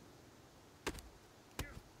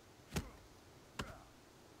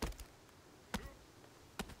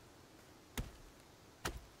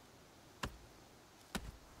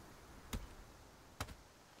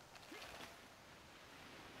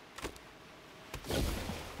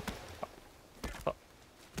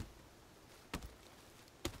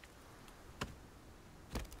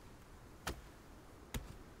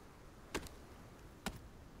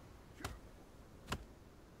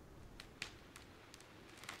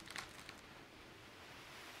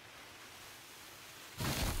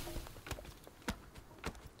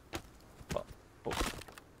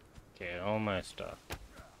 Okay, almost done.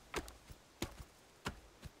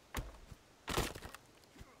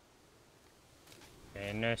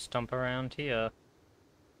 Okay, no stump around here.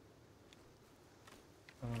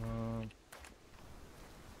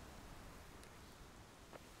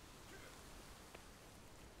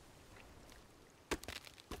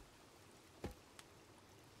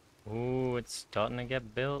 Ooh, it's starting to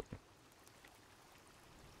get built.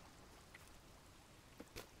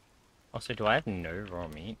 Also, do I have no raw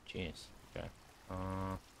meat? Jeez. Okay.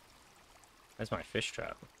 Where's my fish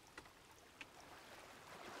trap?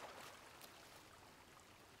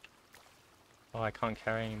 Oh, I can't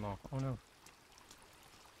carry anymore. Oh no.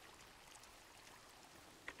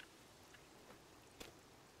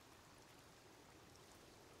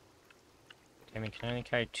 Damn, you can only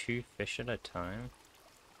carry 2 fish at a time?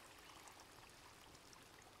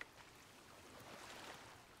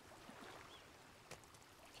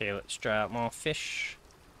 Okay, let's try out more fish.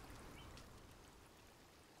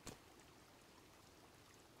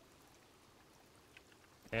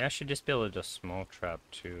 Okay, I should just build a small trap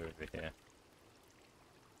too over here.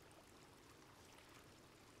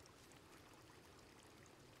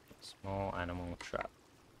 Small animal trap.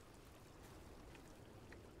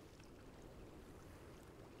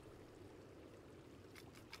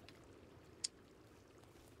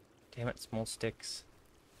 Damn it, small sticks.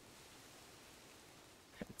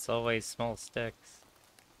 It's always small sticks.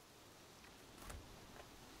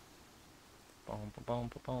 Boom, boom,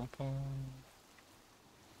 boom, boom, boom.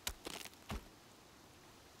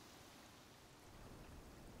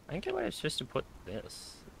 I think I was supposed to put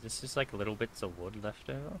this. This is like little bits of wood left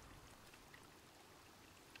over.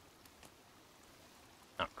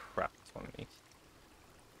 Oh crap, it's one of these.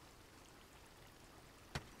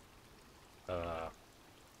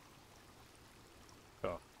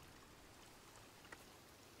 Cool.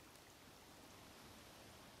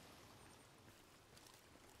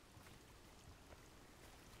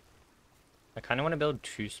 I kind of want to build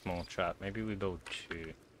 2 small trap. Maybe we build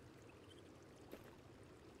 2.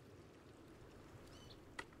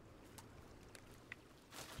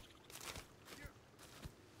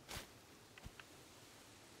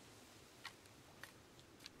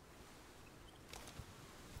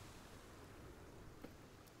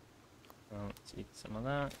 Well, let's eat some of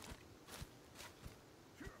that.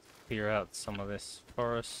 Clear out some of this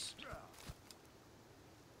forest.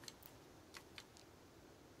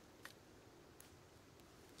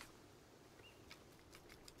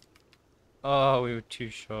 Oh, we were too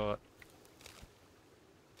short.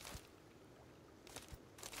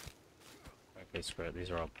 Okay, screw it. These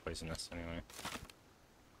are all poisonous anyway.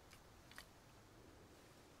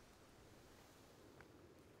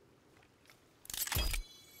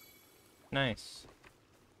 Nice.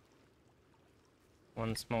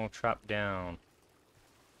 1 small trap down.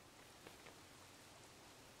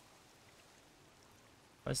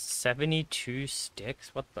 That's 72 sticks?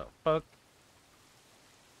 What the fuck?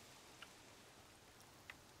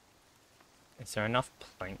 Is there enough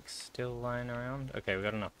planks still lying around? Okay, we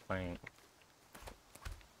got enough plank.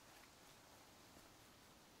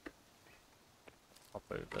 Hop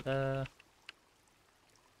over there.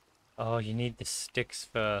 Oh, you need the sticks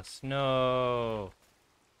first. No!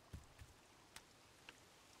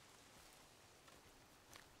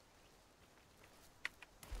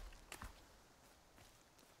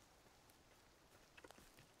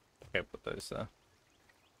 Okay, put those there.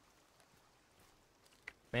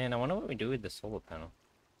 Man, I wonder what we do with the solar panel.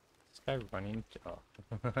 This guy running to...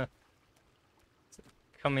 Oh.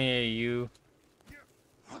 Come here, you.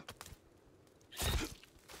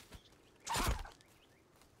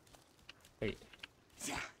 Wait.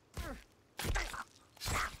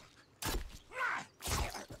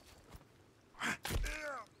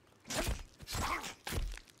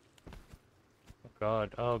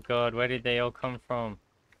 Oh god, where did they all come from?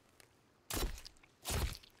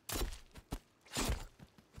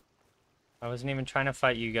 I wasn't even trying to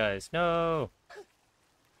fight you guys. No!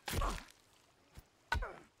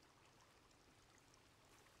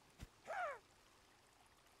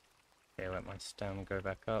 Okay, let my stem go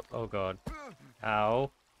back up. Oh god. Ow.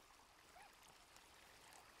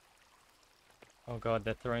 Oh god,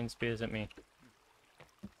 they're throwing spears at me.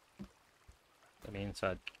 Let me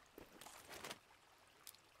inside.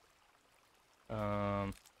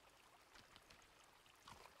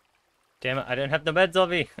 Damn it, I don't have the meds on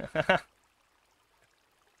me!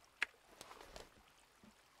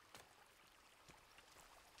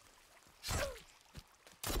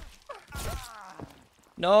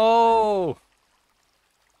 No!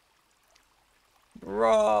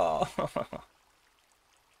 Bro!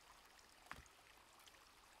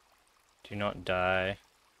 Do not die.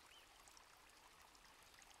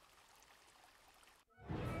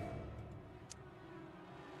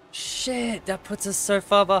 Shit, that puts us so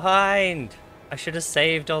far behind. I should have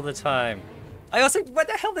saved all the time. I also, where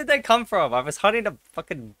the hell did they come from? I was hunting a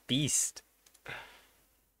fucking beast.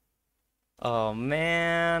 Oh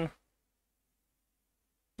man.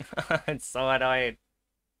 It's so annoying.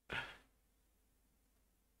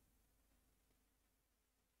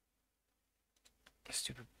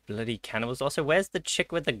 Stupid bloody cannibals. Also, where's the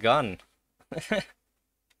chick with the gun?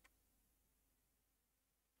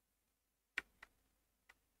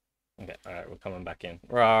 Okay, alright, we're coming back in.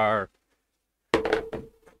 Rawr.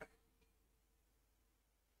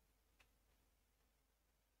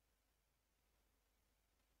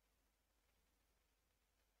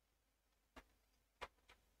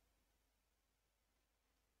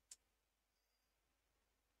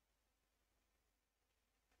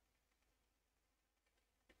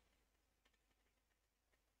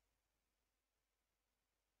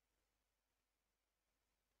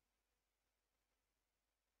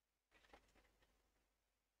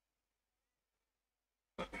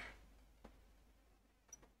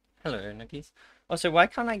 Hello, Nuggies. Also, why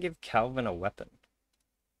can't I give Calvin a weapon?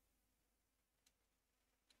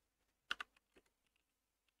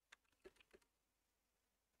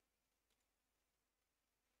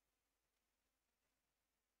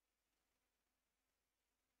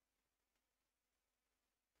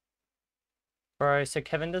 Bro, so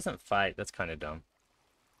Kevin doesn't fight. That's kind of dumb.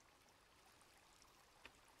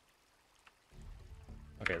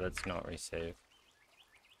 Okay, let's not resave.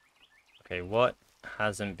 Okay, what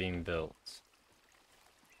hasn't been built?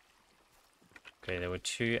 Okay, there were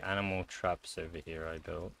 2 animal traps over here I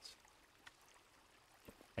built.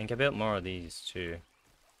 I think I built more of these too.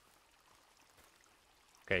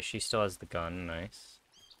 Okay, she still has the gun, nice.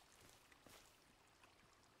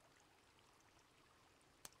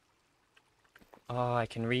 Oh, I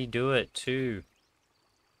can redo it too.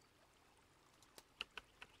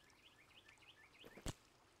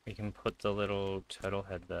 We can put the little turtle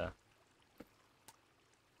head there.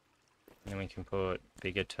 And then we can put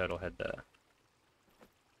bigger turtle head there.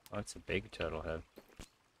 Oh, it's a big turtle head.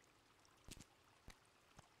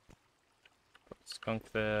 Put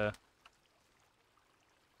skunk there.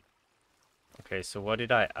 Okay, so what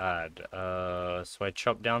did I add? So I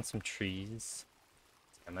chopped down some trees.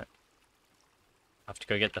 Damn it. I have to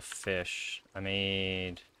go get the fish. I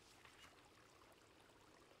made...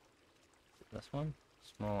 this one?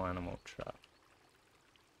 Small animal trap.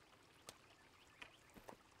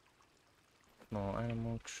 Small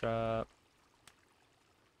animal trap.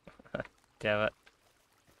 Damn it.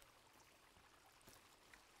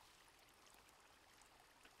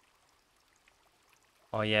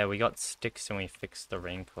 Oh yeah, we got sticks and we fixed the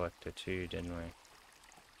rain collector too, didn't we?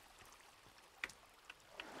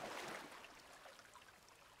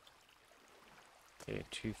 Okay,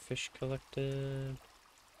 2 fish collected.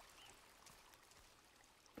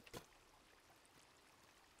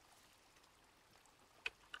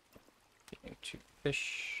 Okay, 2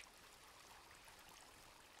 fish.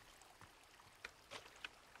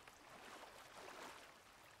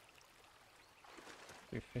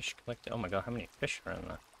 Two fish collected. Oh my god, how many fish are in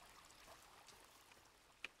there?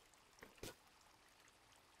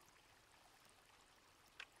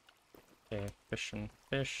 Okay, fish and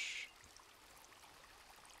fish.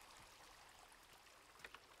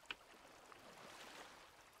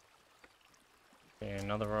 Okay,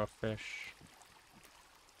 another raw fish.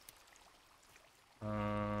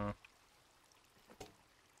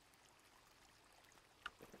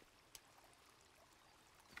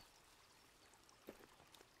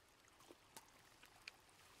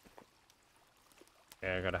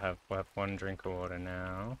 Okay, we'll have 1 drink of water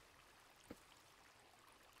now.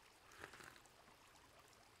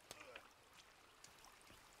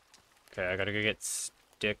 Okay, I gotta go get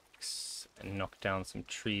sticks and knock down some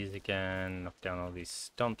trees again, knock down all these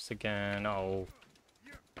stumps again. Oh.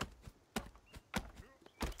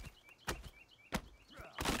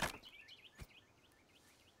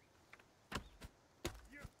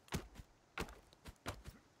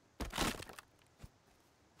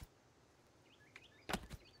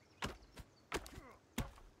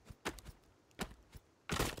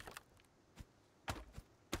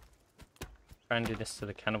 Try and do this so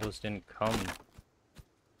the cannibals didn't come.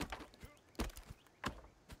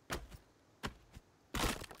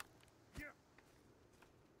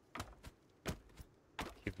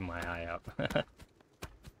 Keeping my eye out. I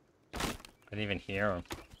didn't even hear him.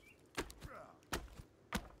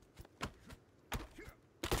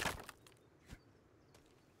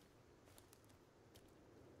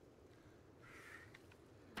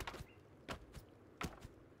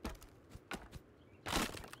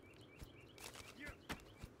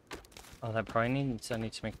 Oh, that probably means I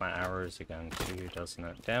need to make my arrows again too, doesn't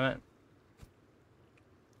it? Damn it.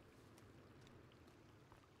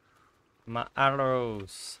 My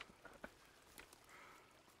arrows.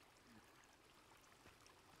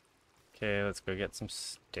 Okay, let's go get some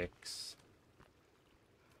sticks.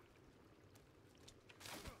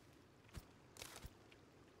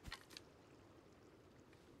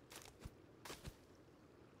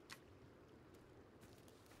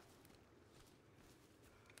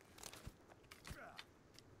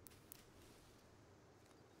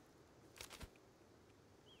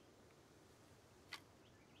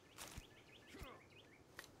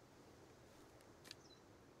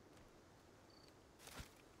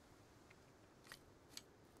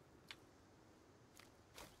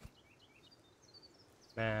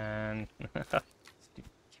 Man,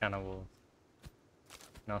 stupid cannibals.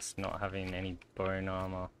 And us not having any bone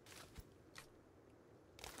armor.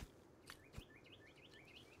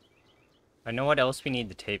 I know what else we need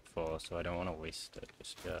the tape for, so I don't want to waste it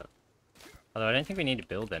just yet. Although I don't think we need to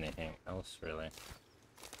build anything else, really.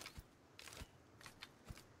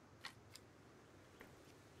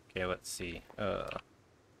 Okay, let's see.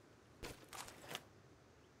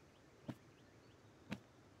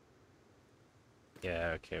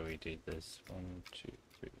 Yeah, okay, we did this. 1, 2,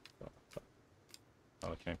 3, 4, 5. Oh,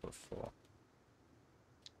 we can put 4.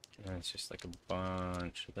 And then it's just like a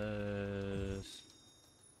bunch of this.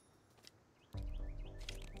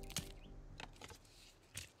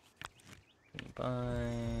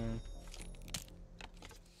 Combine.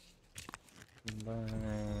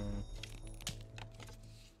 Combine.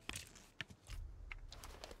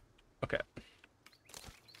 Okay.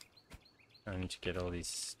 I need to get all these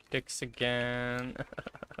sticks again.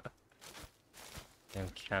 Damn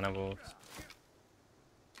cannibals.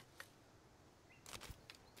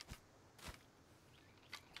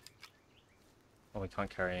 Oh, we can't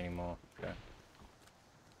carry any more. Okay.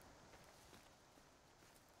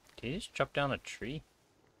 Did he just chop down a tree?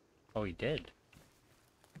 Oh, he did.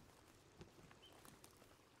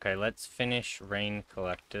 Okay, let's finish rain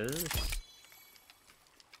collectors.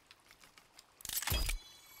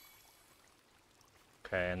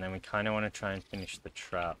 Okay, and then we kind of want to try and finish the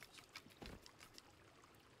traps.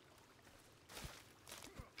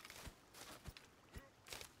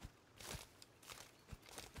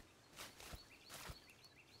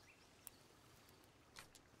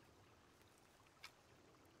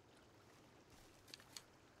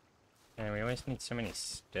 And we always need so many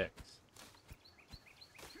sticks.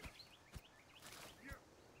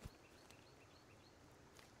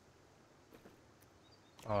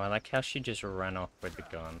 Oh, I like how she just ran off with the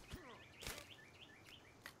gun.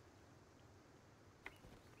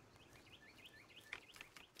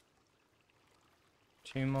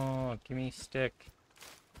 Two more, give me a stick.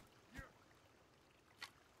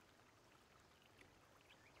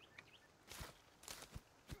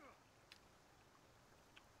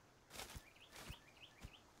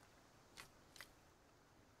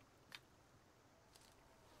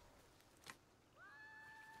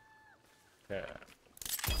 Okay.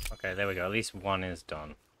 Okay, there we go. At least one is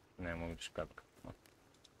done. And then we'll just grab a couple more.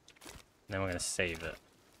 And then we're gonna save it.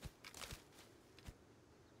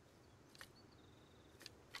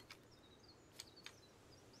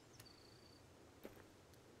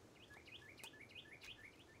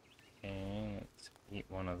 Okay, let's eat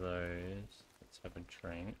one of those. Let's have a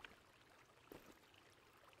drink.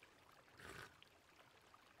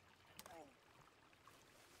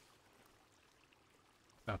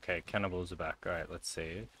 Okay, cannibals are back. Alright, let's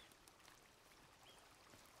save.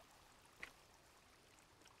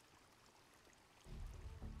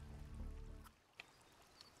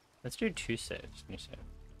 Let's do 2 saves. New save.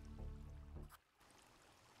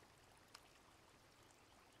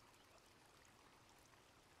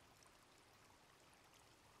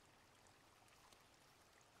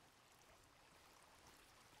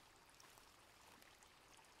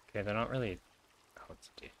 Okay, they're not really... Oh, what's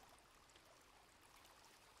it do?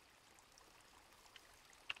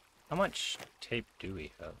 How much tape do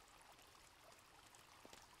we have?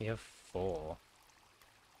 We have 4.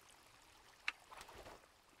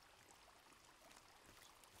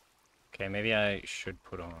 Okay, maybe I should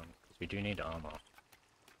put on, because we do need armor.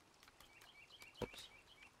 Oops.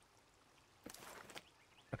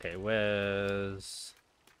 Okay, where's...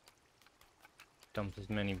 Dump as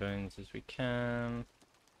many bones as we can.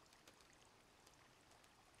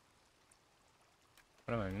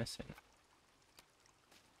 What am I missing?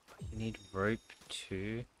 You need rope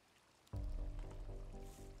too.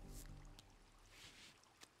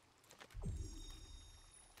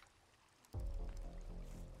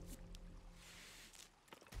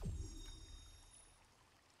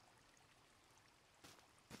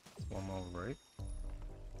 One more rope.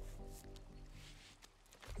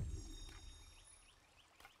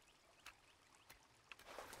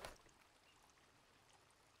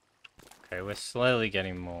 Okay, we're slowly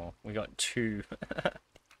getting more. We got 2.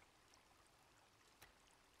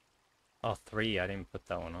 Oh, 3. I didn't put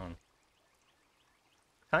that one on.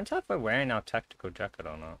 Can't tell if we're wearing our tactical jacket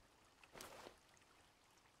or not.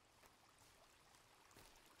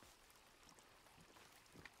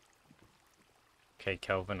 Okay,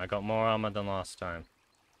 Kelvin, I got more armor than last time.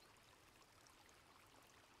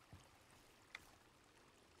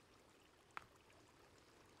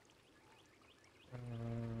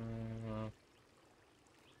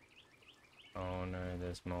 Oh no,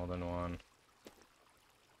 there's more than one.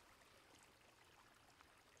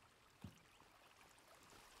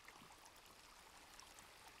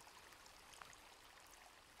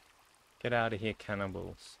 Get out of here,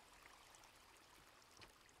 cannibals.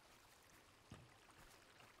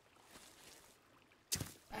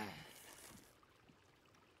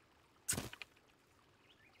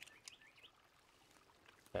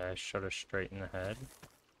 Okay, I shot her straight in the head.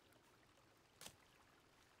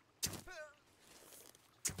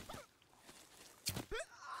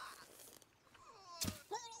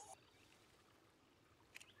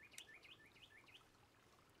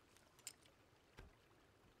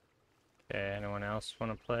 Okay, anyone else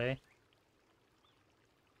want to play?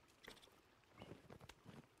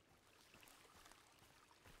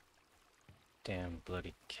 Damn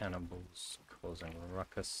bloody cannibals causing a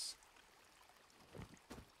ruckus.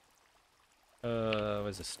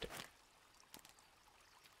 Where's a stick?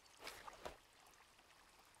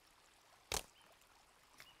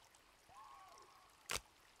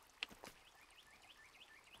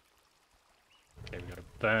 Okay, we gotta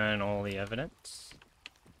burn all the evidence.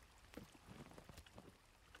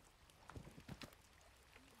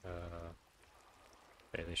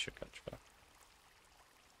 Okay, they should catch back.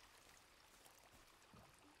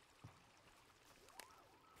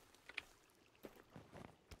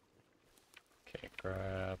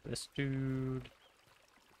 grab this dude.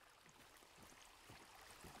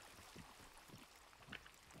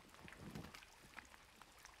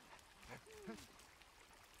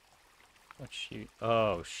 What shoot?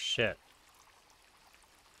 Oh shit.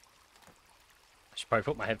 I should probably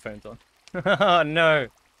put my headphones on. Oh no!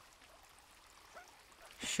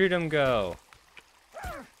 Shoot him, girl!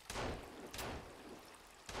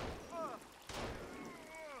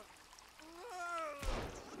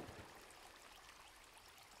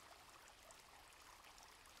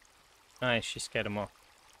 Nice, she scared him off.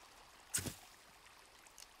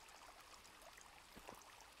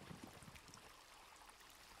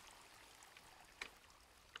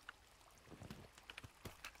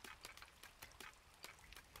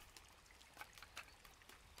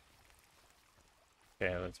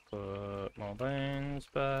 Okay, let's put more bones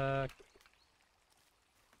back.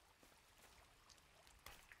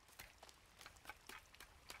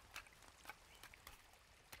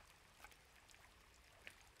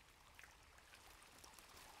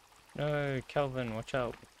 No, Kelvin, watch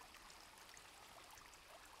out.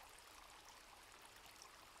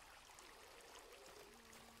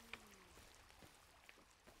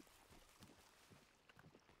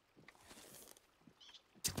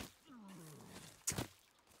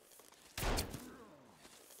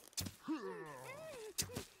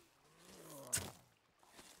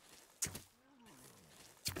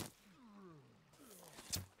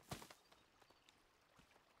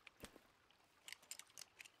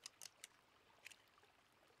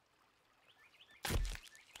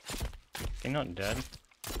 He's not dead.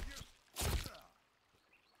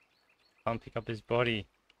 Can't pick up his body.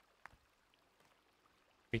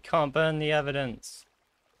 We can't burn the evidence.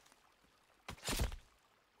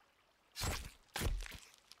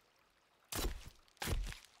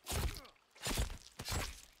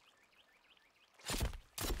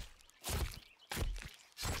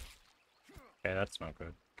 Okay, that's not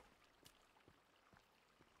good.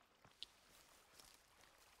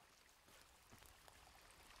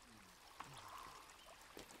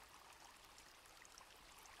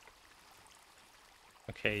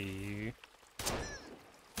 Okay, you.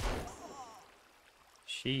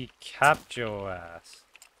 She capped your ass.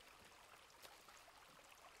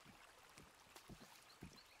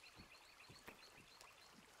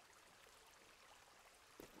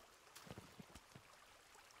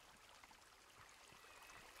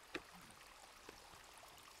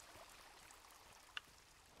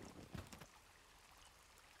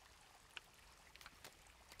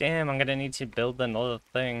 Damn, I'm gonna need to build another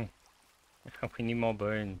thing. We need more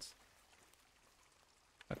bones.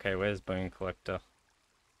 Okay, where's Bone Collector?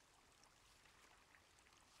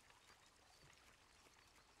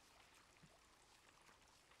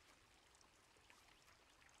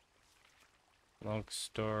 Log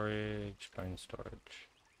storage, bone storage.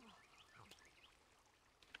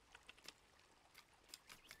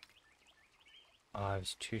 Oh, I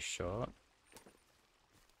was too short.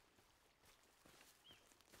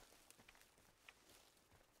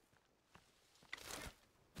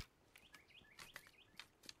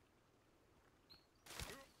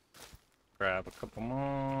 Grab a couple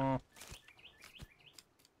more.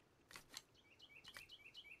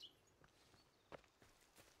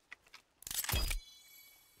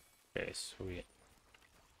 Okay, sweet.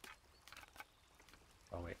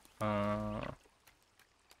 Oh wait.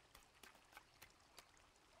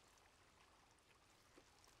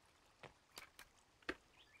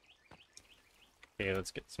 Okay, let's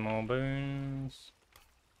get some more bones.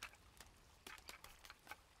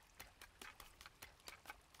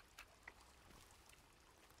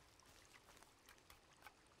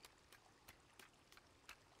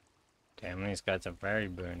 Damn, these guys are very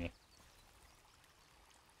bony.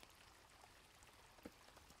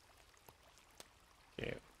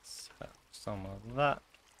 Okay, let's have some of that.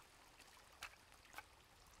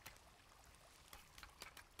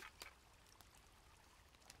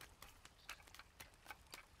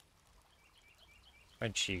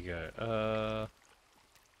 Where'd she go?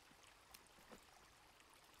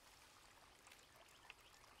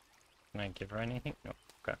 Can I give her anything? No.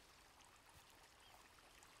 Okay.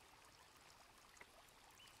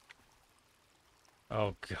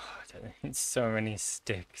 Oh god, I need so many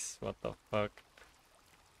sticks. What the fuck?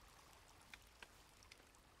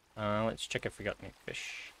 Let's check if we got any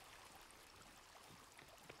fish.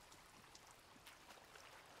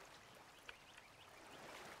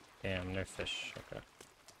 Damn, no fish. Okay.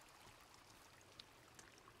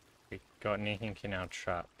 We got anything in our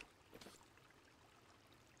trap?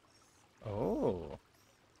 Oh.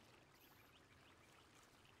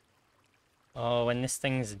 Oh, when this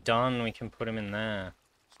thing's done, we can put him in there.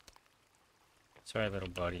 Sorry, little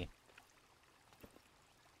buddy.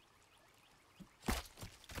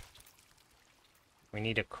 We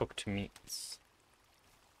need a cooked meats.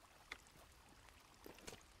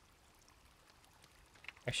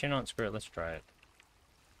 Actually, not screw it. Let's try it.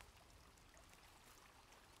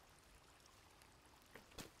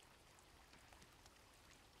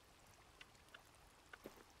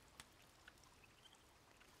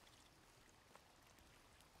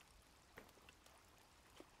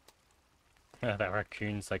 That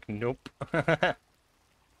raccoon's like, nope.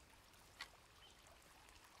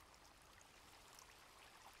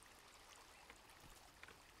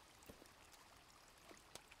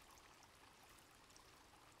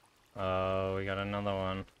 Oh, we got another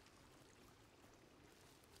one.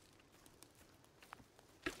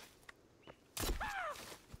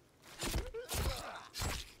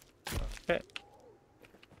 Okay.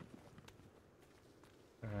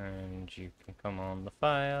 And you can come on the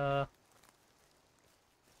fire.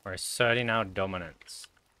 We're asserting our dominance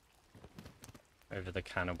over the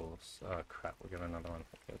cannibals. Oh crap, we got another one.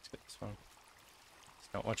 Okay, let's get this one. It's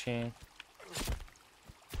not watching.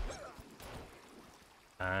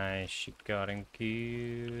 Nice, she got him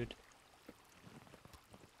good.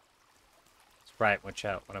 That's right, watch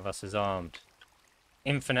out, one of us is armed.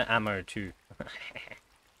 Infinite ammo too.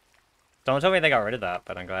 Don't tell me they got rid of that,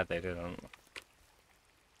 but I'm glad they didn't.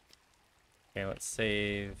 Okay, let's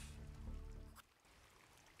save.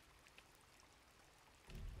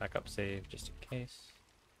 Backup save, just in case.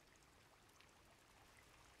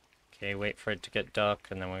 Okay, wait for it to get dark,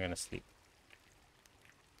 and then we're gonna sleep.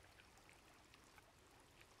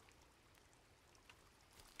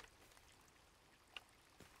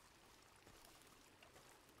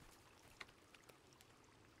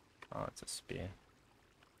 Oh, it's a spear.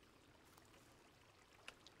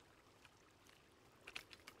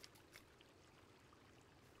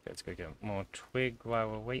 Let's go get more twig while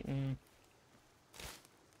we're waiting.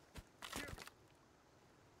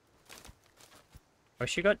 Oh,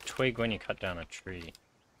 she got twig when you cut down a tree.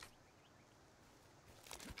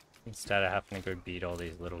 Instead of having to go beat all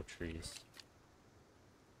these little trees.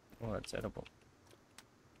 Oh, that's edible.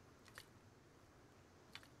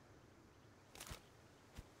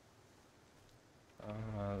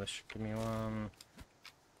 This should give me one.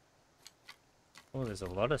 Oh, there's a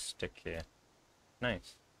lot of stick here.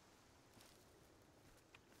 Nice.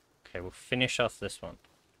 Okay, we'll finish off this one.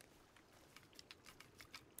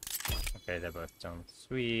 Okay, they're both done.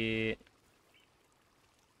 Sweet.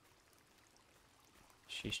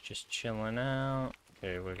 She's just chilling out.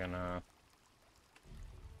 Okay, we're gonna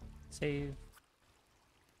save.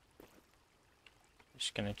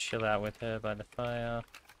 Just gonna chill out with her by the fire.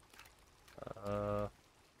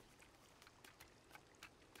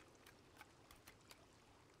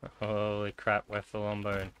 Holy crap, we're full on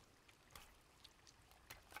bone.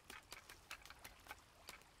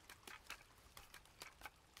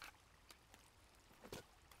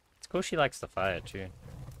 It's cool she likes the fire too.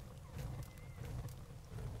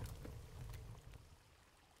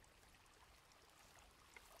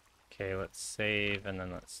 Okay, let's save and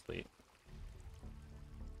then let's sleep.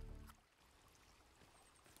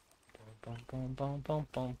 Boom, boom, boom, boom,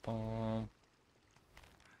 boom, boom.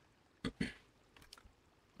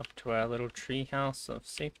 Up to our little tree house of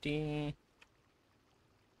safety.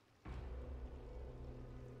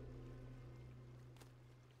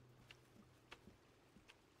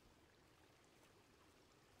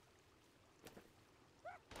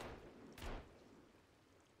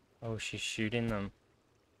 Oh, she's shooting them.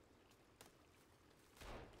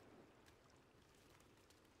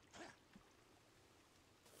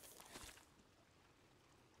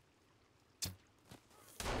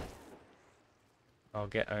 I'll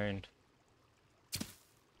get owned.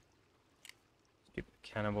 Stupid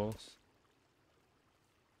cannibals.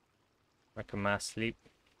 Like a mass sleep.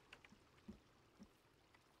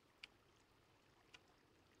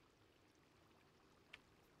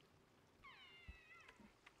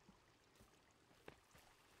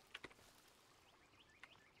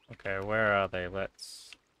 Okay, where are they?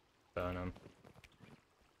 Let's burn them.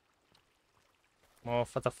 More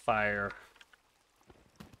for the fire.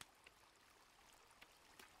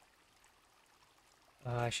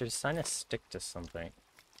 I should assign a stick to something.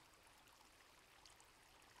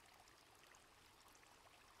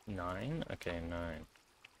 9? Okay, 9.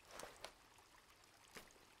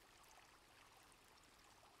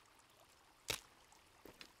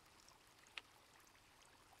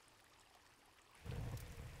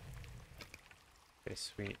 Okay,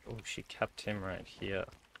 sweet. Oh, she kept him right here.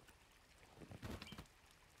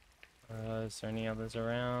 Is there any others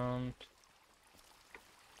around?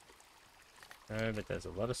 No, but there's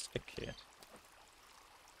a lot of stick here.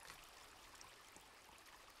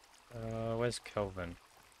 Where's Kelvin?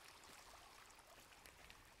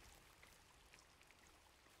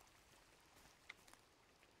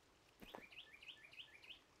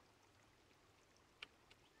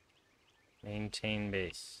 Maintain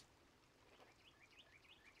base.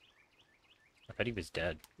 I thought he was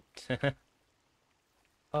dead.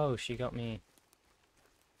 Oh, she got me.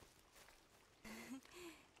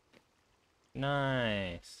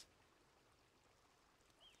 Nice.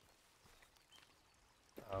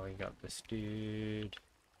 Oh, we got this dude.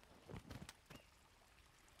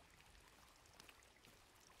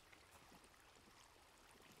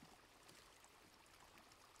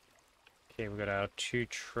 Okay, we got our 2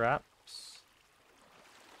 traps.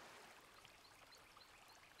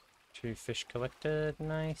 2 fish collected,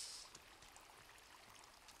 nice.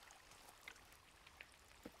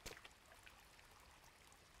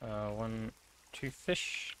 One, 2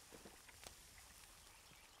 fish.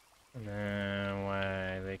 And then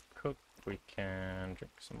while they cook, we can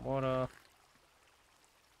drink some water.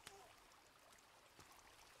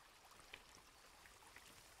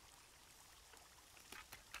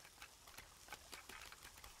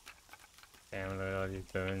 Damn, look at all these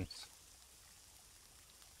bones.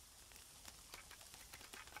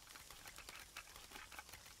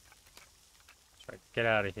 Try to get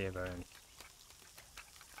out of here, bones.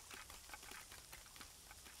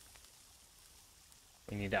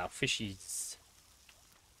 We need our fishies.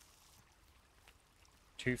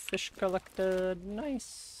 2 fish collected,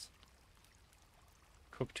 nice.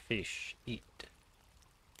 Cooked fish, eat.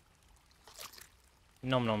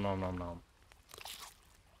 Nom nom nom nom nom.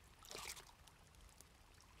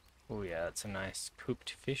 Oh yeah, that's a nice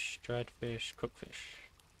cooked fish, dried fish, cooked fish.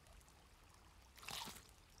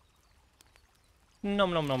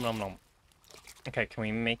 Nom nom nom nom nom. Okay, can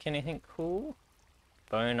we make anything cool?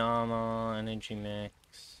 Bone armor, energy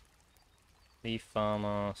mix, leaf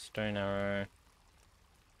armor, stone arrow.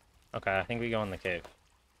 Okay, I think we go in the cave.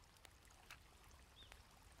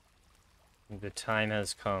 The time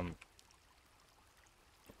has come.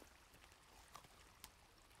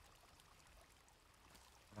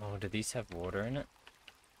 Oh, do these have water in it?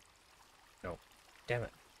 No. Damn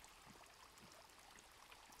it.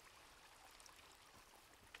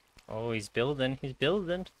 Oh, he's building. He's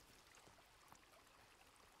building.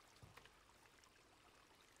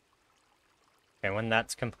 Okay, when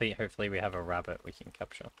that's complete, hopefully we have a rabbit we can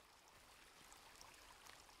capture.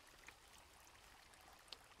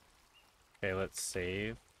 Okay, let's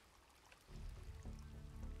save.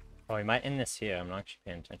 Oh, we might end this here. I'm not actually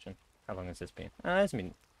paying attention. How long has this been? It hasn't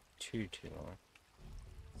been too long.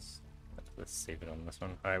 Let's save it on this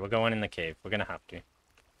one. Alright, we're going in the cave. We're gonna have to.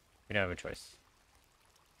 We don't have a choice.